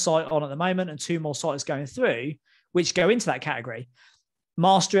 1 site on at the moment, and 2 more sites going through, which go into that category.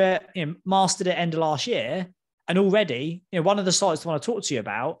 Mastered it end of last year. And already, one of the sites I want to talk to you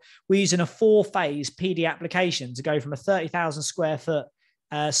about, we're using a 4-phase PD application to go from a 30,000 square foot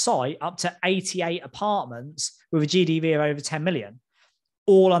site up to 88 apartments with a GDV of over 10 million,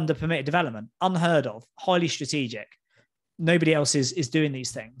 all under permitted development. Unheard of, highly strategic. Nobody else is doing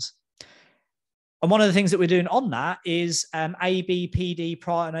these things. And one of the things that we're doing on that is ABPD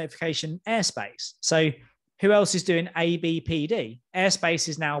prior notification airspace. So who else is doing ABPD? Airspace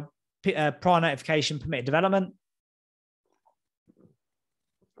is now prior notification permitted development.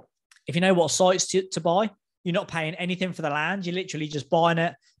 If you know what sites to buy, you're not paying anything for the land. You're literally just buying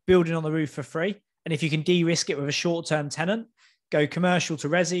it, building on the roof for free. And if you can de-risk it with a short-term tenant, go commercial to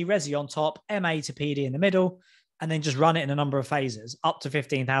resi, resi on top, MA to PD in the middle, and then just run it in a number of phases, up to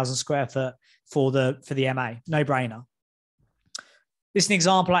 15,000 square foot for the MA. No brainer. This is an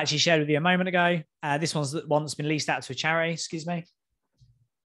example I actually shared with you a moment ago. This one's the one that's been leased out to a charity, excuse me.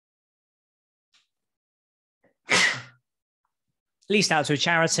 Leased out to a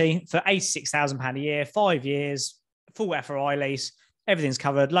charity for £86,000 a year, 5 years, full FRI lease, everything's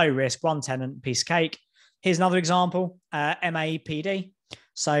covered, low risk, 1 tenant, piece of cake. Here's another example, MAPD.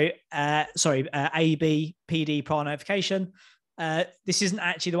 So, ABPD prior notification. This isn't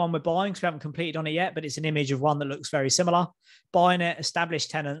actually the one we're buying because we haven't completed on it yet, but it's an image of one that looks very similar. Buying it,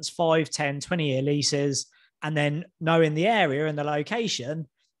 established tenants, 5, 10, 20-year leases, and then knowing the area and the location,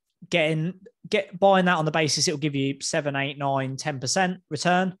 buying that on the basis it'll give you 7, 8, 9, 10%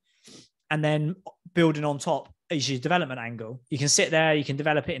 return, and then building on top is your development angle. You can sit there, you can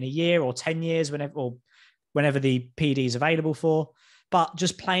develop it in a year or 10 years, whenever the PD is available for, but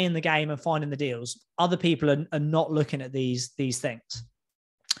just playing the game and finding the deals. Other people are not looking at these things.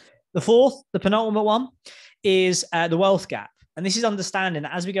 The penultimate one is the wealth gap. And this is understanding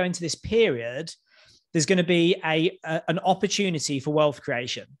that as we go into this period, there's going to be an opportunity for wealth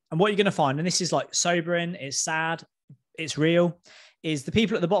creation. And what you're going to find, and this is like sobering, it's sad, it's real, is the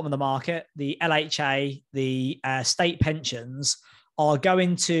people at the bottom of the market, the LHA, the state pensions, are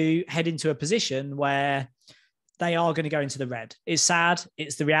going to head into a position where they are going to go into the red. It's sad.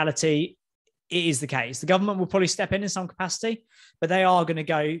 It's the reality. It is the case. The government will probably step in some capacity, but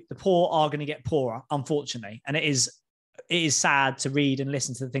the poor are going to get poorer, unfortunately. And it is sad to read and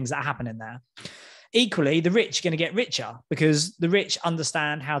listen to the things that happen in there. Equally, the rich are going to get richer because the rich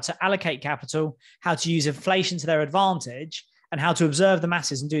understand how to allocate capital, how to use inflation to their advantage, and how to observe the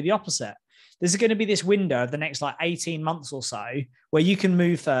masses and do the opposite. There's going to be this window of the next 18 months or so where you can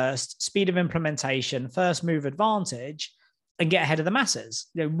move first, speed of implementation, first move advantage, and get ahead of the masses.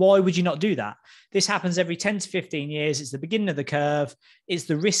 Why would you not do that? This happens every 10 to 15 years. It's the beginning of the curve. It's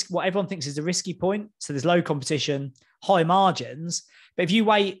the risk, what everyone thinks is the risky point. So there's low competition, high margins. But if you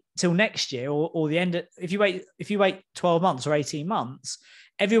wait till next year or the end, if you wait 12 months or 18 months,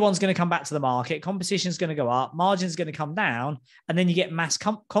 everyone's going to come back to the market. Competition is going to go up. Margins are going to come down. And then you get mass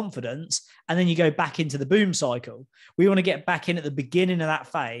confidence. And then you go back into the boom cycle. We want to get back in at the beginning of that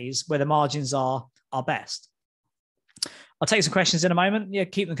phase where the margins are best. I'll take some questions in a moment. Yeah,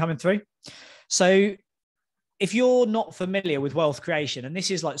 keep them coming through. So if you're not familiar with wealth creation, and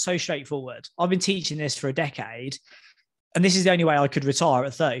this is like so straightforward, I've been teaching this for a decade, and this is the only way I could retire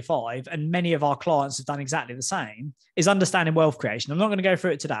at 35, and many of our clients have done exactly the same, is understanding wealth creation. I'm not going to go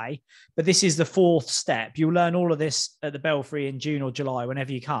through it today, but this is the fourth step. You'll learn all of this at the Belfry in June or July,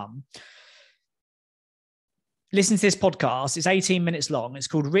 whenever you come. Listen to this podcast. It's 18 minutes long. It's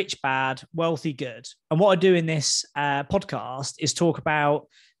called Rich, Bad, Wealthy, Good. And what I do in this podcast is talk about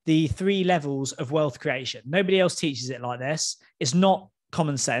the 3 levels of wealth creation. Nobody else teaches it like this. It's not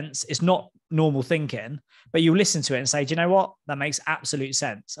common sense. It's not normal thinking, but you listen to it and say, do you know what? That makes absolute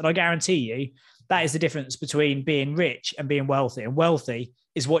sense. And I guarantee you that is the difference between being rich and being wealthy. And wealthy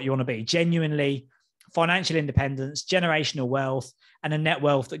is what you want to be. Genuinely financial independence, generational wealth, and a net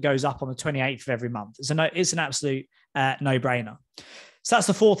wealth that goes up on the 28th of every month. It's an absolute no-brainer. So that's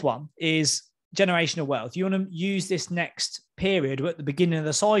the fourth one, is generational wealth. You want to use this next period at the beginning of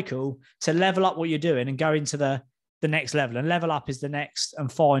the cycle to level up what you're doing and go into the next level. And level up is the next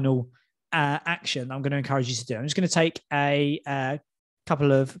and final action I'm going to encourage you to do. I'm just going to take a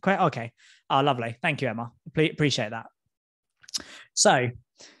couple of... Okay. Oh, lovely. Thank you, Emma. Appreciate that. So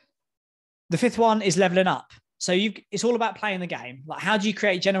the fifth one is leveling up. So it's all about playing the game. Like, how do you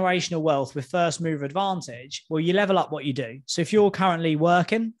create generational wealth with first mover advantage? Well, you level up what you do. So if you're currently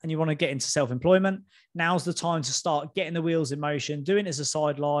working and you want to get into self-employment, now's the time to start getting the wheels in motion, doing it as a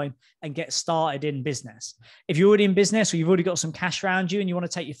sideline, and get started in business. If you're already in business or you've already got some cash around you and you want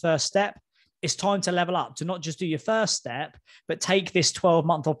to take your first step, it's time to level up, to not just do your first step, but take this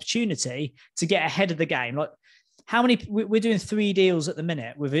 12-month opportunity to get ahead of the game. Like, we're doing 3 deals at the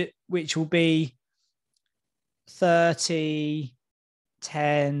minute with it, which will be 30,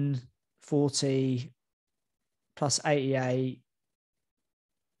 10, 40 plus 88.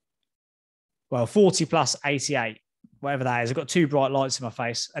 Well, 40 plus 88, whatever that is. I've got 2 bright lights in my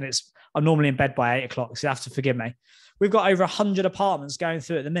face, and I'm normally in bed by 8 o'clock, so you have to forgive me. We've got over 100 apartments going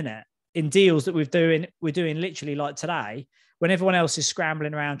through at the minute in deals that we're doing literally like today, when everyone else is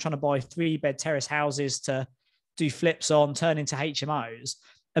scrambling around trying to buy 3-bed terrace houses to do flips on, turn into HMOs.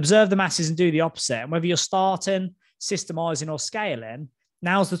 Observe the masses and do the opposite. And whether you're starting, systemizing, or scaling,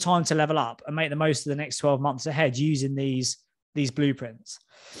 now's the time to level up and make the most of the next 12 months ahead using these blueprints.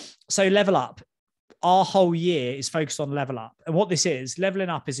 So level up. Our whole year is focused on level up. And what this is, leveling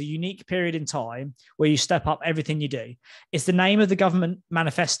up is a unique period in time where you step up everything you do. It's the name of the government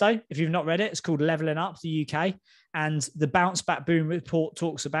manifesto. If you've not read it, it's called Leveling Up the UK. And the Bounce Back Boom report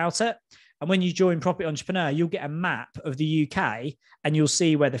talks about it. And when you join Property Entrepreneur, you'll get a map of the UK and you'll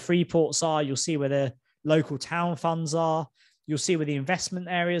see where the free ports are. You'll see where the local town funds are. You'll see where the investment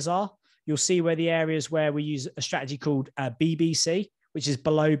areas are. You'll see where the areas where we use a strategy called BBC, which is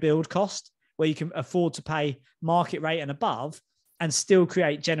below build cost, where you can afford to pay market rate and above and still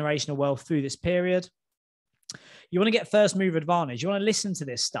create generational wealth through this period. You want to get first mover advantage. You want to listen to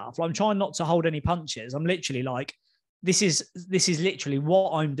this stuff. Like, I'm trying not to hold any punches. I'm literally like, this is literally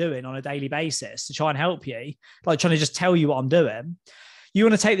what I'm doing on a daily basis to try and help you, like trying to just tell you what I'm doing. You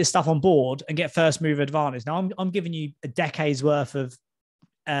want to take this stuff on board and get first mover advantage. Now, I'm giving you a decade's worth of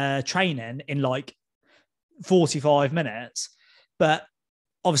training in like 45 minutes, but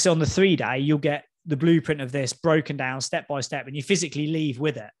obviously on the 3-day, you'll get the blueprint of this broken down step by step, and you physically leave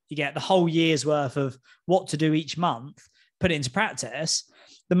with it. You get the whole year's worth of what to do each month, put it into practice.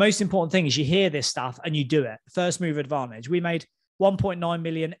 The most important thing is you hear this stuff and you do it. First mover advantage. We made 1.9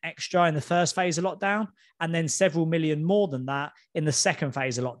 million extra in the first phase of lockdown, and then several million more than that in the second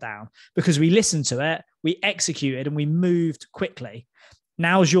phase of lockdown, because we listened to it, we executed, and we moved quickly.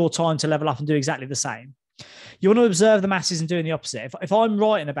 Now's your time to level up and do exactly the same. You want to observe the masses and doing the opposite. If I'm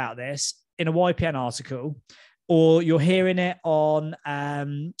writing about this in a YPN article, or you're hearing it on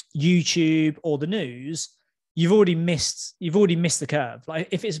YouTube or the news, you've already missed the curve. Like,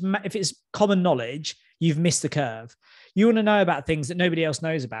 if it's common knowledge, you've missed the curve. You want to know about things that nobody else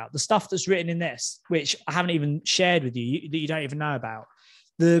knows about. The stuff that's written in this, which I haven't even shared with you, that you don't even know about.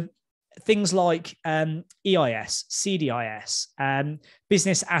 The things like EIS, CDIS,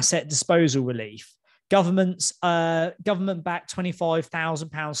 business asset disposal relief, government-backed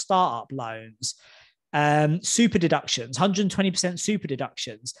 £25,000 startup loans, super deductions, 120% super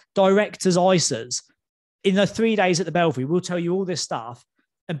deductions, directors' ISAs. In the 3 days at the Belfry, we'll tell you all this stuff.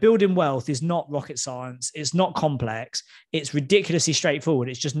 And building wealth is not rocket science. It's not complex. It's ridiculously straightforward.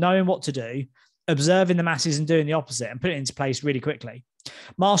 It's just knowing what to do, observing the masses and doing the opposite, and putting it into place really quickly.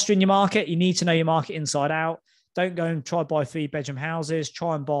 Mastering your market. You need to know your market inside out. Don't go and try to buy 3-bedroom houses.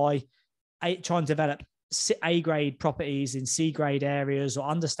 Try and develop A-grade properties in C-grade areas, or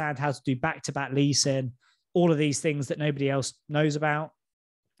understand how to do back-to-back leasing. all of these things that nobody else knows about.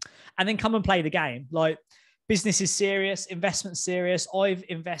 And then come and play the game. Like, business is serious, investment's serious. I've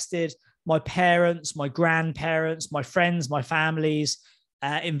invested my parents, my grandparents, my friends, my families,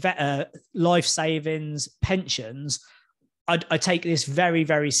 life savings, pensions. I take this very,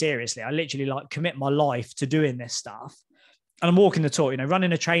 very seriously. I literally like commit my life to doing this stuff. And I'm walking the talk. You know,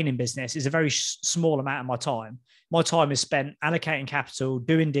 running a training business is a very small amount of my time. My time is spent allocating capital,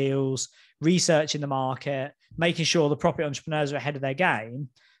 doing deals, researching the market, making sure the property entrepreneurs are ahead of their game.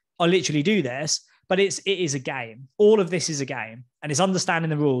 I literally do this, but it is a game. All of this is a game, and it's understanding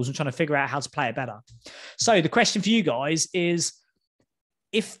the rules and trying to figure out how to play it better. So the question for you guys is,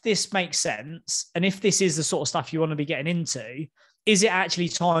 if this makes sense, and if this is the sort of stuff you want to be getting into, is it actually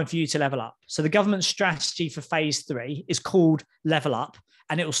time for you to level up? So the government strategy for phase 3 is called Level Up,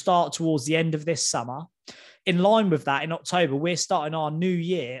 and it will start towards the end of this summer. In line with that, in October, we're starting our new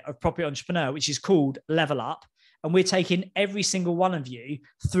year of Property Entrepreneur, which is called Level Up. And we're taking every single one of you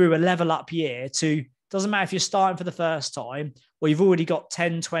through a level up year to, doesn't matter if you're starting for the first time or you've already got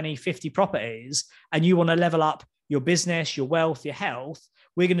 10, 20, 50 properties and you want to level up your business, your wealth, your health.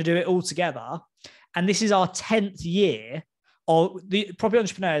 We're going to do it all together. And this is our 10th year. The Property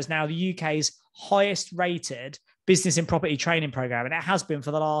Entrepreneur is now the UK's highest rated business and property training program. And it has been for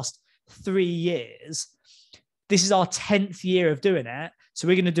the last 3 years. This is our 10th year of doing it. So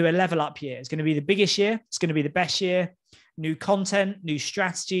we're going to do a level up year. It's going to be the biggest year. It's going to be the best year. New content, new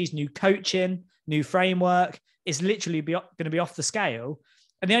strategies, new coaching, new framework. It's literally going to be off the scale.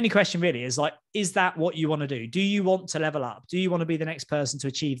 And the only question really is like, is that what you want to do? Do you want to level up? Do you want to be the next person to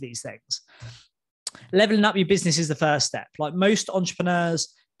achieve these things? Leveling up your business is the first step. Like, most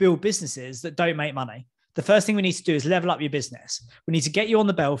entrepreneurs build businesses that don't make money. The first thing we need to do is level up your business. We need to get you on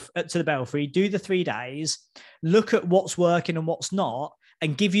to the belfry, do the 3 days, look at what's working and what's not,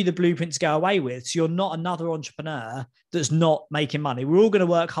 and give you the blueprint to go away with. So you're not another entrepreneur that's not making money. We're all going to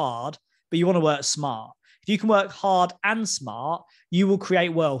work hard, but you want to work smart. If you can work hard and smart, you will create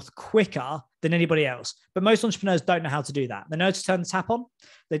wealth quicker than anybody else. But most entrepreneurs don't know how to do that. They know to turn the tap on.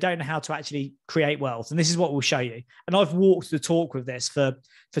 They don't know how to actually create wealth. And this is what we'll show you. And I've walked the talk with this for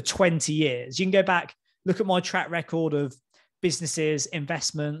 20 years. You can go back, look at my track record of businesses,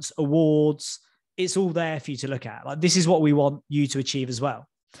 investments, awards. It's all there for you to look at. Like, this is what we want you to achieve as well.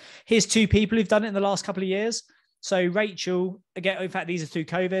 Here's 2 people who've done it in the last couple of years. So Rachel, again, in fact, these are through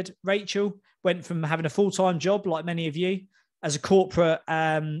COVID. Rachel went from having a full-time job, like many of you, as a corporate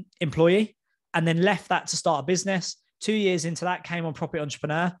employee, and then left that to start a business. 2 years into that, came on Property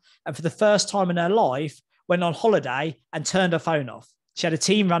Entrepreneur. And for the first time in her life, went on holiday and turned her phone off. She had a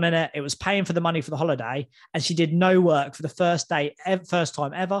team running it. It was paying for the money for the holiday. And she did no work for the first time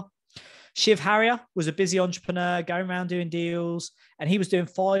ever. 𝗂𝗶𝗀𝗶𝘀 was a busy entrepreneur going around doing deals, and he was doing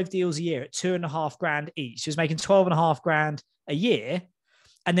 5 deals a year at $2,500 each. He was making $12,500 a year.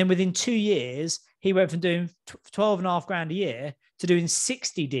 And then within 2 years, he went from doing $12,500 a year to doing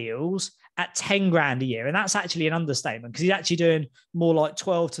 60 deals at $10,000 a year. And that's actually an understatement, because he's actually doing more like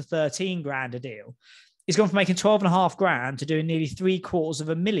 12 to 13 grand a deal. He's gone from making $12,500 to doing nearly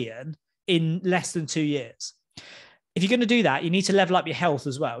 $750,000 in less than 2 years. If you're going to do that, you need to level up your health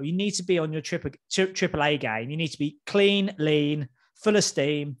as well. You need to be on your triple A game. You need to be clean, lean, full of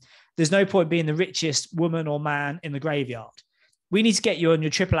steam. There's no point being the richest woman or man in the graveyard. We need to get you on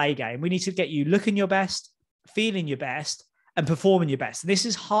your triple A game. We need to get you looking your best, feeling your best, and performing your best. And this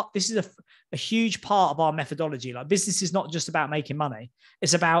is hard. This is a huge part of our methodology. Like, business is not just about making money.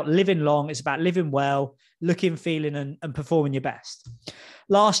 It's about living long. It's about living well, looking, feeling, and performing your best.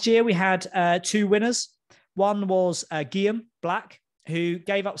 Last year, we had 2 winners. One was 𝗘𝗶𝗀𝗋, who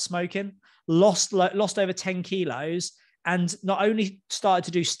gave up smoking, lost over 10 kilos, and not only started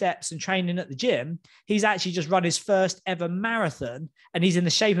to do steps and training at the gym, he's actually just run his first ever marathon, and he's in the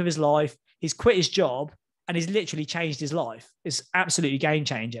shape of his life. He's quit his job, and he's literally changed his life. It's absolutely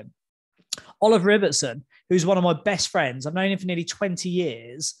game-changing. 𝗂𝗶𝘀𝗋𝗋, who's one of my best friends, I've known him for nearly 20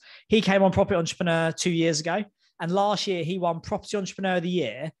 years. He came on Property Entrepreneur 2 years ago. And last year, he won Property Entrepreneur of the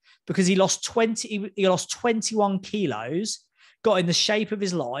Year because he lost 21 kilos, got in the shape of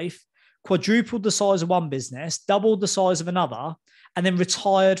his life, quadrupled the size of one business, doubled the size of another, and then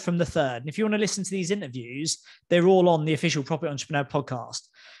retired from the third. And if you want to listen to these interviews, they're all on the official Property Entrepreneur podcast.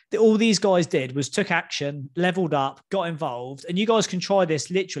 All these guys did was took action, leveled up, got involved. And you guys can try this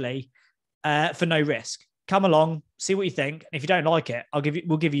literally for no risk. Come along, see what you think. And if you don't like it,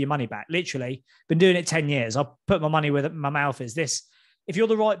 we'll give you your money back. Literally, been doing it 10 years. I'll put my money where my mouth is. This, if you're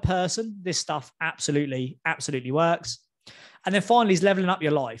the right person, this stuff absolutely works. And then finally is leveling up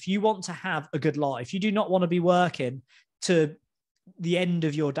your life. You want to have a good life. You do not want to be working to the end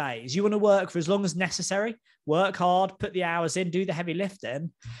of your days. You want to work for as long as necessary, work hard, put the hours in, do the heavy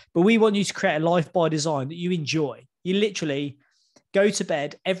lifting. But we want you to create a life by design that you enjoy. You literally go to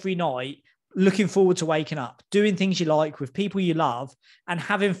bed every night looking forward to waking up, doing things you like with people you love and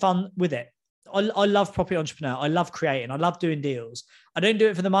having fun with it. I love property entrepreneur. I love creating. I love doing deals. I don't do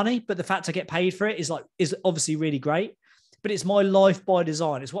it for the money, but the fact I get paid for it is obviously really great. But it's my life by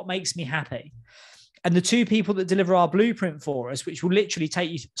design. It's what makes me happy. And the two people that deliver our blueprint for us, which will literally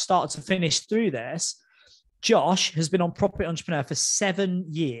take you start to finish through this, Josh has been on Property Entrepreneur for 7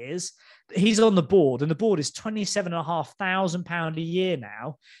 years. He's on the board, and the board is £27,500 a year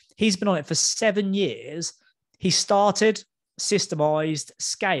now. He's been on it for 7 years. He started, systemized,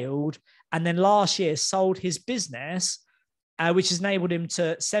 scaled, and then last year sold his business, which has enabled him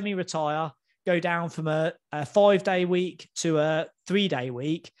to semi-retire, go down from a 5-day week to a 3-day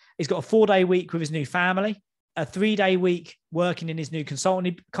week. He's got a 4-day week with his new family, a 3-day week working in his new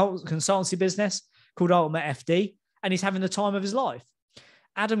consultancy business called 𝗁𝗵𝗶𝘴, and he's having the time of his life.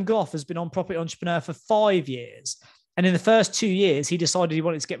 Adam Goff has been on Property Entrepreneur for 5 years. And in the first 2 years, he decided he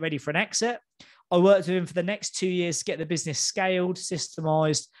wanted to get ready for an exit. I worked with him for the next 2 years to get the business scaled,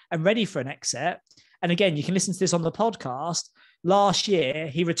 systemized, and ready for an exit. And again, you can listen to this on the podcast. Last year,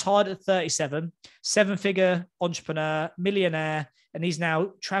 he retired at 37, 7-figure entrepreneur, millionaire, and he's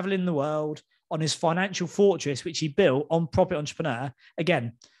now traveling the world on his financial fortress, which he built on Property Entrepreneur.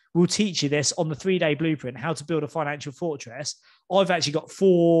 Again, we'll teach you this on the 3-day blueprint, how to build a financial fortress. I've actually got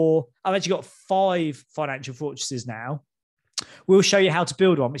 5 financial fortresses now. We'll show you how to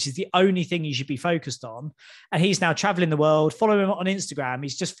build one, which is the only thing you should be focused on. And he's now traveling the world. Follow him on Instagram.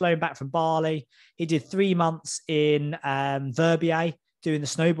 He's just flown back from Bali. He did 3 months in 𝗂𝗶𝘀𝗶𝘀 doing the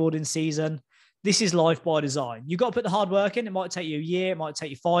snowboarding season. This is life by design. You've got to put the hard work in. It might take you a year. It might take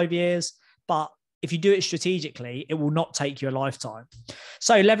you 5 years. But if you do it strategically, it will not take you a lifetime.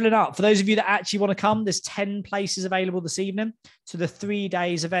 So leveling up, for those of you that actually want to come, there's 10 places available this evening to the 3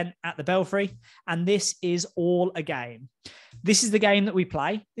 days event at the Belfry. And this is all a game. This is the game that we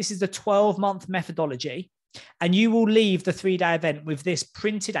play. This is the 12-month methodology. And you will leave the 3-day event with this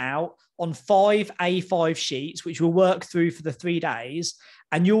printed out on 5 A5 sheets, which we'll work through for the 3 days.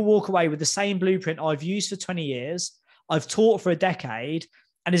 And you'll walk away with the same blueprint I've used for 20 years. I've taught for a decade,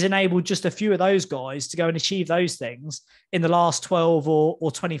 and has enabled just a few of those guys to go and achieve those things in the last 12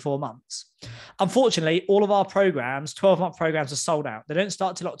 or 24 months. Unfortunately, all of our programs, 12-month programs, are sold out. They don't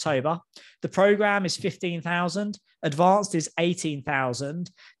start till October. The program is 15,000. Advanced is 18,000.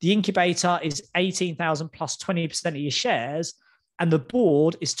 The incubator is 18,000 plus 20% of your shares. And the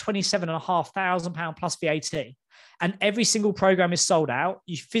board is £27,500 plus VAT. And every single program is sold out.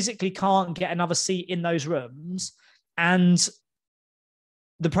 You physically can't get another seat in those rooms. And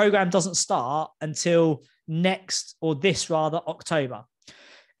the program doesn't start until October.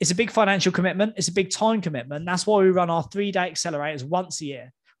 It's a big financial commitment. It's a big time commitment. That's why we run our 3-day accelerators once a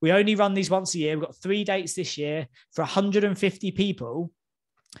year. We only run these once a year. We've got 3 dates this year for 150 people.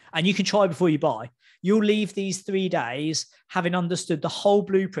 And you can try before you buy. You'll leave these 3 days having understood the whole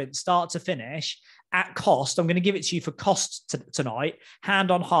blueprint, start to finish, at cost. I'm going to give it to you for cost tonight, hand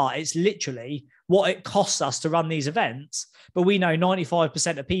on heart. It's literally what it costs us to run these events. But we know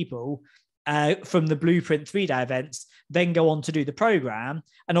 95% of people from the blueprint 3-day events then go on to do the program.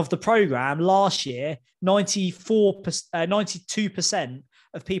 And of the program last year, 92%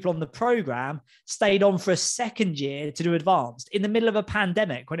 of people on the program stayed on for a second year to do advanced in the middle of a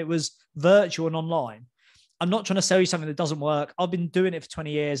pandemic when it was virtual and online. I'm not trying to sell you something that doesn't work. I've been doing it for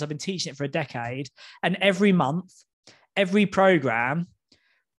 20 years. I've been teaching it for a decade. And every month, every program,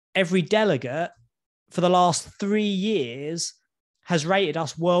 every delegate for the last 3 years has rated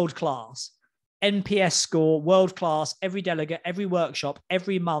us world-class. NPS score, world-class, every delegate, every workshop,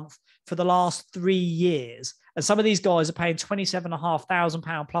 every month for the last 3 years. And some of these guys are paying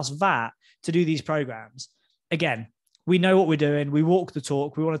 £27,500 plus VAT to do these programs. Again, we know what we're doing. We walk the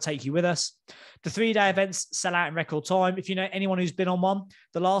talk. We want to take you with us. The 3-day events sell out in record time. If you know anyone who's been on one,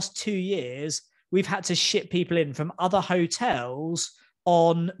 the last 2 years, we've had to ship people in from other hotels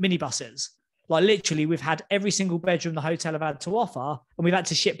on minibuses. Like literally, we've had every single bedroom the hotel have had to offer, and we've had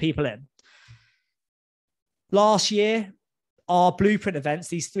to ship people in. Last year, our blueprint events,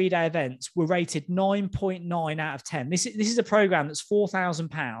 these 3-day events, were rated 9.9 out of 10. This is a program that's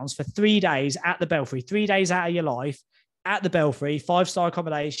 £4,000 for 3 days at the Belfry, 3 days out of your life at the Belfry, 5-star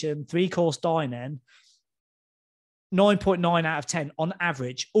accommodation, 3-course dining, 9.9 out of 10 on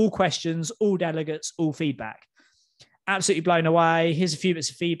average. All questions, all delegates, all feedback. Absolutely blown away. Here's a few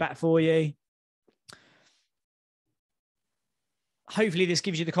bits of feedback for you. hopefully this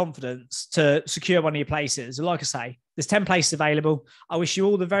gives you the confidence to secure one of your places. Like I say, there's 10 places available. I wish you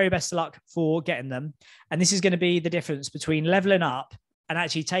all the very best of luck for getting them. And this is going to be the difference between leveling up and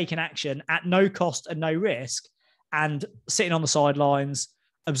actually taking action at no cost and no risk, and sitting on the sidelines,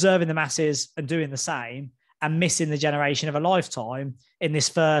 observing the masses and doing the same, and missing the generation of a lifetime in this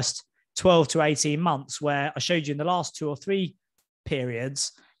first 12 to 18 months, where I showed you in the last 2 or 3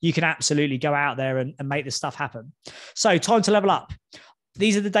 periods, you can absolutely go out there and make this stuff happen. So time to level up.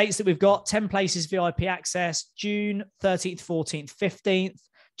 These are the dates that we've got. 10 places VIP access, June 13th, 14th, 15th,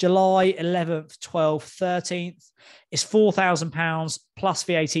 July 11th, 12th, 13th. It's £4,000 plus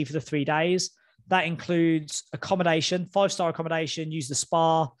VAT for the 3 days. That includes accommodation, 5-star accommodation, use the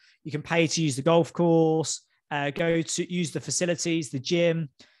spa. You can pay to use the golf course, go to use the facilities, the gym,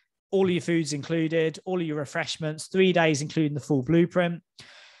 all of your food's included, all of your refreshments, 3 days, including the full blueprint.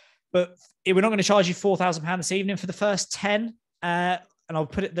 But we're not going to charge you £4,000 this evening for the first 10. And I'll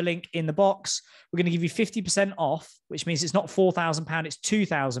put the link in the box. We're going to give you 50% off, which means it's not £4,000, it's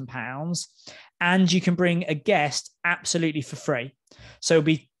 £2,000. And you can bring a guest absolutely for free. So it'll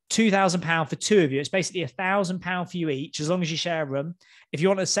be £2,000 for 2 of you. It's basically £1,000 for you each, as long as you share a room. If you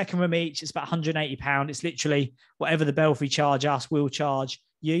want a second room each, it's about £180. It's literally whatever the Belfry charge us, we'll charge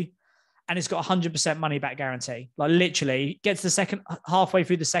you. And it's got 100% money back guarantee. Like literally, get to the halfway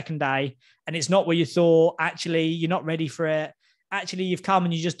through the second day, and it's not what you thought. Actually, you're not ready for it. Actually, you've come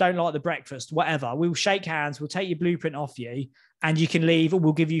and you just don't like the breakfast, whatever. We'll shake hands. We'll take your blueprint off you and you can leave.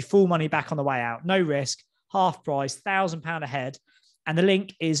 We'll give you full money back on the way out. No risk, half price, £1,000 ahead. And the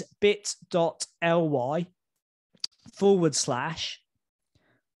link is bit.ly/,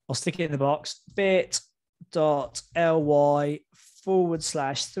 I'll stick it in the box,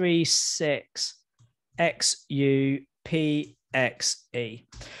 bit.ly/36XUPXE.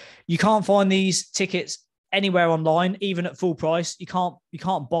 You can't find these tickets anywhere online, even at full price. You can't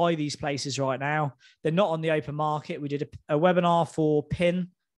buy these places right now. They're not on the open market. We did a webinar for PIN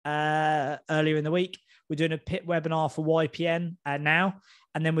earlier in the week. We're doing a PIT webinar for YPN now.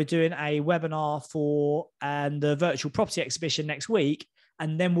 And then we're doing a webinar for the virtual property exhibition next week.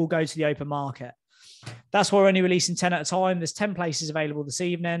 And then we'll go to the open market. That's why we're only releasing 10 at a time. There's 10 places available this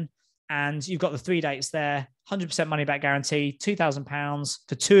evening. And you've got the 3 dates there, 100% money back guarantee, £2,000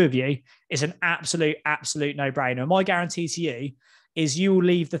 for 2 of you. It's an absolute no-brainer. My guarantee to you is you will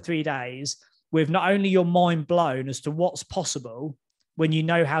leave the 3 days with not only your mind blown as to what's possible when you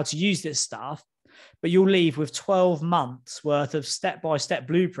know how to use this stuff, but you'll leave with 12 months worth of step-by-step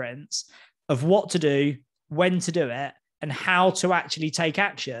blueprints of what to do, when to do it, and how to actually take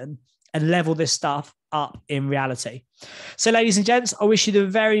action and level this stuff up in reality. So ladies and gents, I wish you the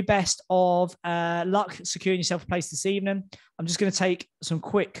very best of luck securing yourself a place this evening. I'm just going to take some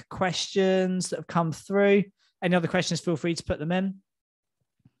quick questions that have come through. Any other questions, feel free to put them in.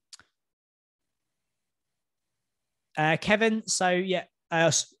 Kevin, so yeah,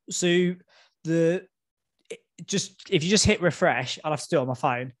 if you just hit refresh, I'll have to do it on my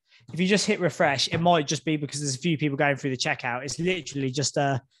phone. If you just hit refresh, it might just be because there's a few people going through the checkout. It's literally just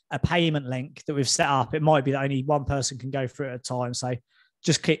a payment link that we've set up. It might be that only one person can go through at a time. So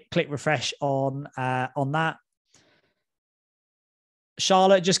just click refresh on that.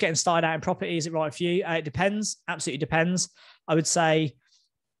 Charlotte, just getting started out in property. Is it right for you? It depends. Absolutely depends. I would say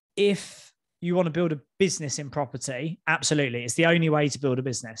if you want to build a business in property, absolutely. It's the only way to build a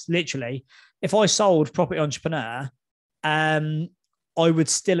business. Literally, if I sold Property Entrepreneur, I would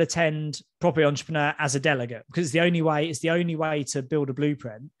still attend Property Entrepreneur as a delegate because it's the only way to build a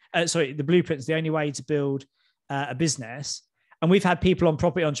blueprint. The blueprint is the only way to build a business. And we've had people on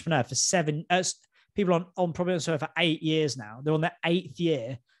Property Entrepreneur for people on Property Entrepreneur for 8 years now. They're on their 8th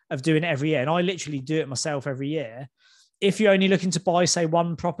year of doing it every year. And I literally do it myself every year. If you're only looking to buy, say,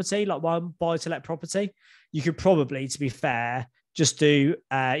 one property, like one buy-to-let property, you could probably, to be fair, just do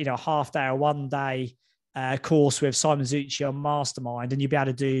a half day or 1 day course with Simon Zucci on Mastermind, and you'd be able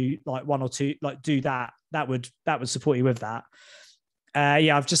to do like 1 or 2, like do that. That would support you with that.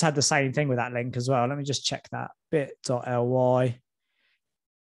 Yeah, I've just had the same thing with that link as well. Let me just check that. bit.ly.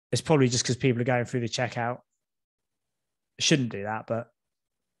 It's probably just because people are going through the checkout. Shouldn't do that, but.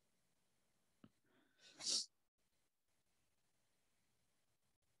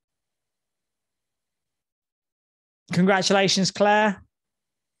 Congratulations, Claire.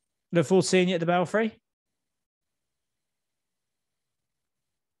 Look forward to seeing you at the Belfry.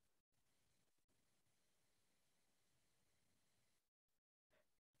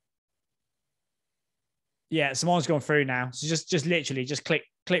 Yeah, someone's gone through now. So just literally just click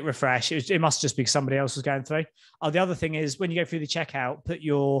refresh. It must just be somebody else was going through. The other thing is when you go through the checkout,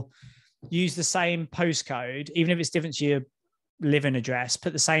 use the same postcode, even if it's different to living address,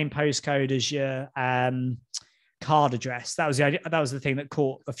 put the same postcode as your card address. That was the thing that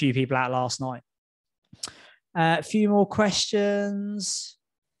caught a few people out last night. A few more questions.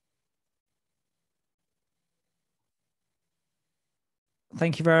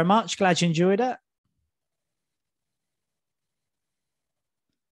 Thank you very much. Glad you enjoyed it.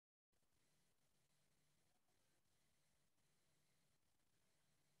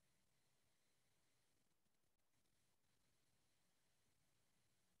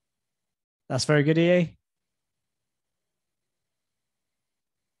 That's very good of you.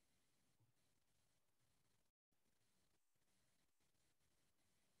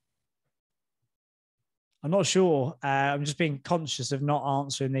 I'm not sure. I'm just being conscious of not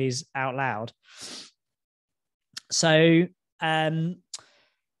answering these out loud. So I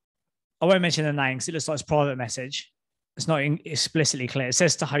won't mention the names. It looks like it's a private message. It's not explicitly clear. It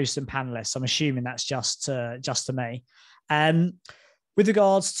says to host and panelists. I'm assuming that's just to me. With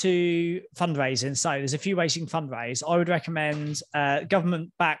regards to fundraising, so there's a few ways you can fundraise. I would recommend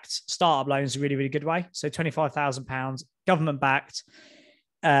government-backed startup loans is a really, really good way. So £25,000, government-backed,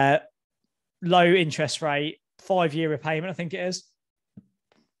 low interest rate, 5-year repayment, I think it is.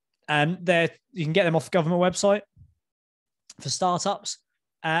 You can get them off the government website for startups.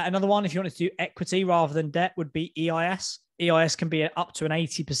 Another one, if you wanted to do equity rather than debt, would be EIS. EIS can be up to an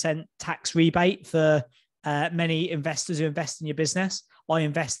 80% tax rebate for many investors who invest in your business.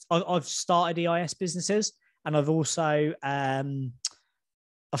 I've started EIS businesses, and I've also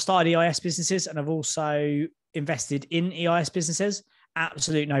invested in EIS businesses.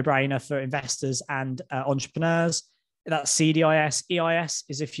 Absolute no-brainer for investors and entrepreneurs. That's CDIS. EIS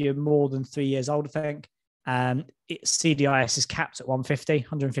is if you're more than 3 years old, I think. CDIS is capped at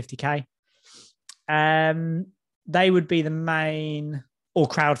 150K. They would be the main, or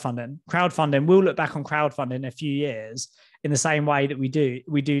crowdfunding. Crowdfunding, we'll look back on crowdfunding in a few years in the same way that we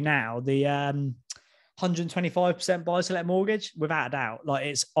do now. The 125% buy-to-let mortgage, without a doubt, like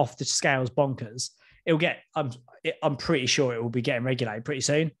it's off the scales bonkers. It'll get, I'm pretty sure it will be getting regulated pretty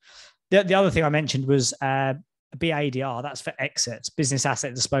soon. The other thing I mentioned was BADR, that's for exits, business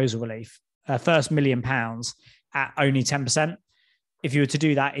asset disposal relief. First £1 million at only 10%. If you were to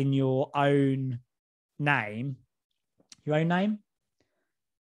do that in your own name,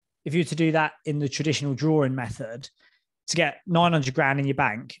 if you were to do that in the traditional drawing method, to get 900 grand in your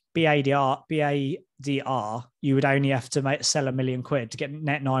bank, BADR, you would only have to sell £1 million to get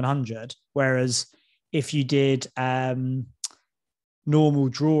net 900. Whereas if you did normal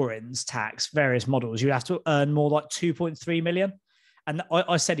drawings tax, various models, you'd have to earn more like 2.3 million. And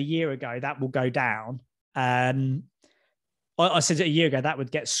I said a year ago that will go down. I said a year ago that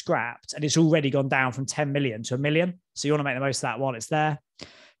would get scrapped, and it's already gone down from 10 million to 1 million. So you want to make the most of that while it's there. A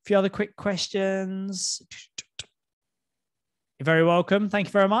few other quick questions. You're very welcome. Thank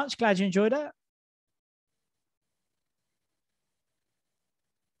you very much. Glad you enjoyed it.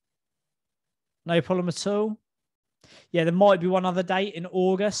 No problem at all. Yeah, there might be one other date in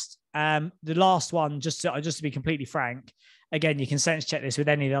August. The last one, just to be completely frank, again, you can sense check this with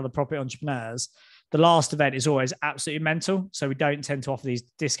any of the other property entrepreneurs. The last event is always absolutely mental. So we don't tend to offer these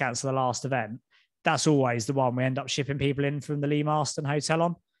discounts to the last event. That's always the one we end up shipping people in from the Lee Marston Hotel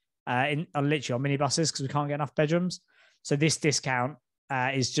on literally on minibuses because we can't get enough bedrooms. So this discount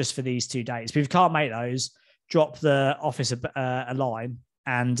is just for these 2 dates. But if you can't make those, drop the office a line,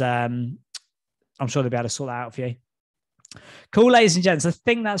 and I'm sure they'll be able to sort that out for you. Cool, ladies and gents. I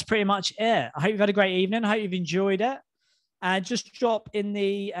think that's pretty much it. I hope you've had a great evening. I hope you've enjoyed it. Just drop in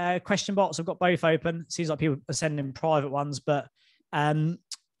the question box. I've got both open. It seems like people are sending private ones, but either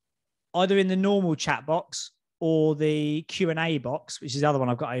in the normal chat box or the Q&A box, which is the other one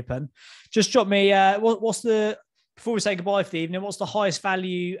I've got open, just drop me before we say goodbye for the evening, what's the highest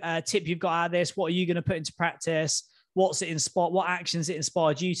value tip you've got out of this? What are you going to put into practice? What actions it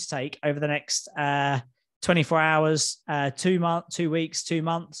inspired you to take over the next 24 hours, 2 weeks, 2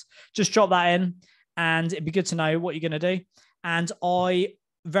 months? Just drop that in, and it'd be good to know what you're going to do. And I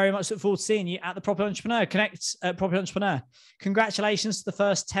very much look forward to seeing you at the Property Entrepreneur. Connect at Property Entrepreneur. Congratulations to the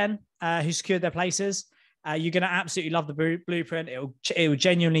first 10 who secured their places. You're going to absolutely love the blueprint. It will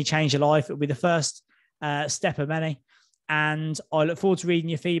genuinely change your life. It'll be the first step of many. And I look forward to reading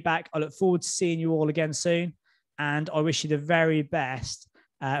your feedback. I look forward to seeing you all again soon. And I wish you the very best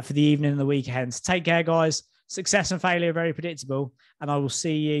for the evening and the week ahead. So take care, guys. Success and failure are very predictable. And I will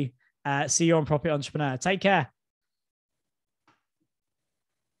see you on Property Entrepreneur. Take care.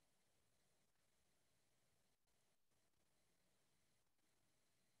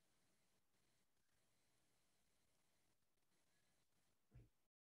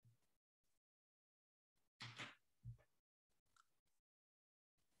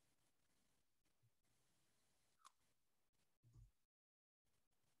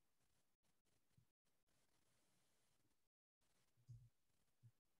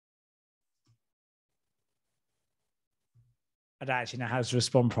 I don't actually know how to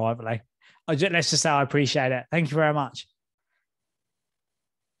respond privately. Let's just say I appreciate it. Thank you very much.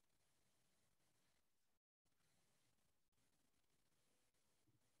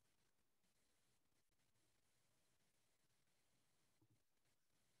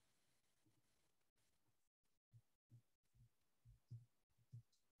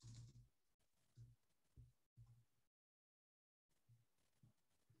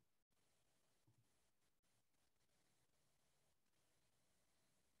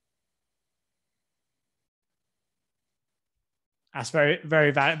 That's very,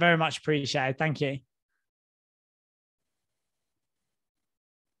 very, very much appreciated. Thank you.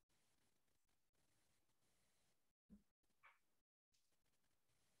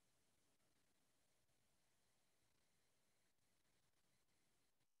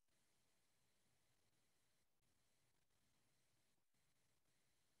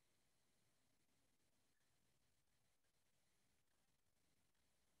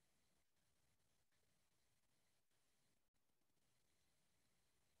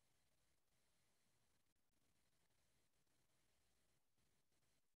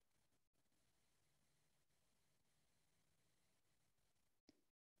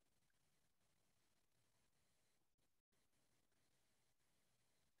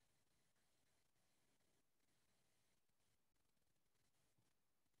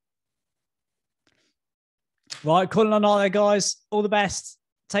 Right, calling on there, guys. All the best.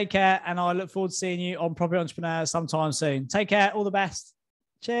 Take care. And I look forward to seeing you on Property Entrepreneur sometime soon. Take care. All the best.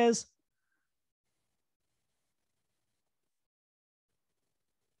 Cheers.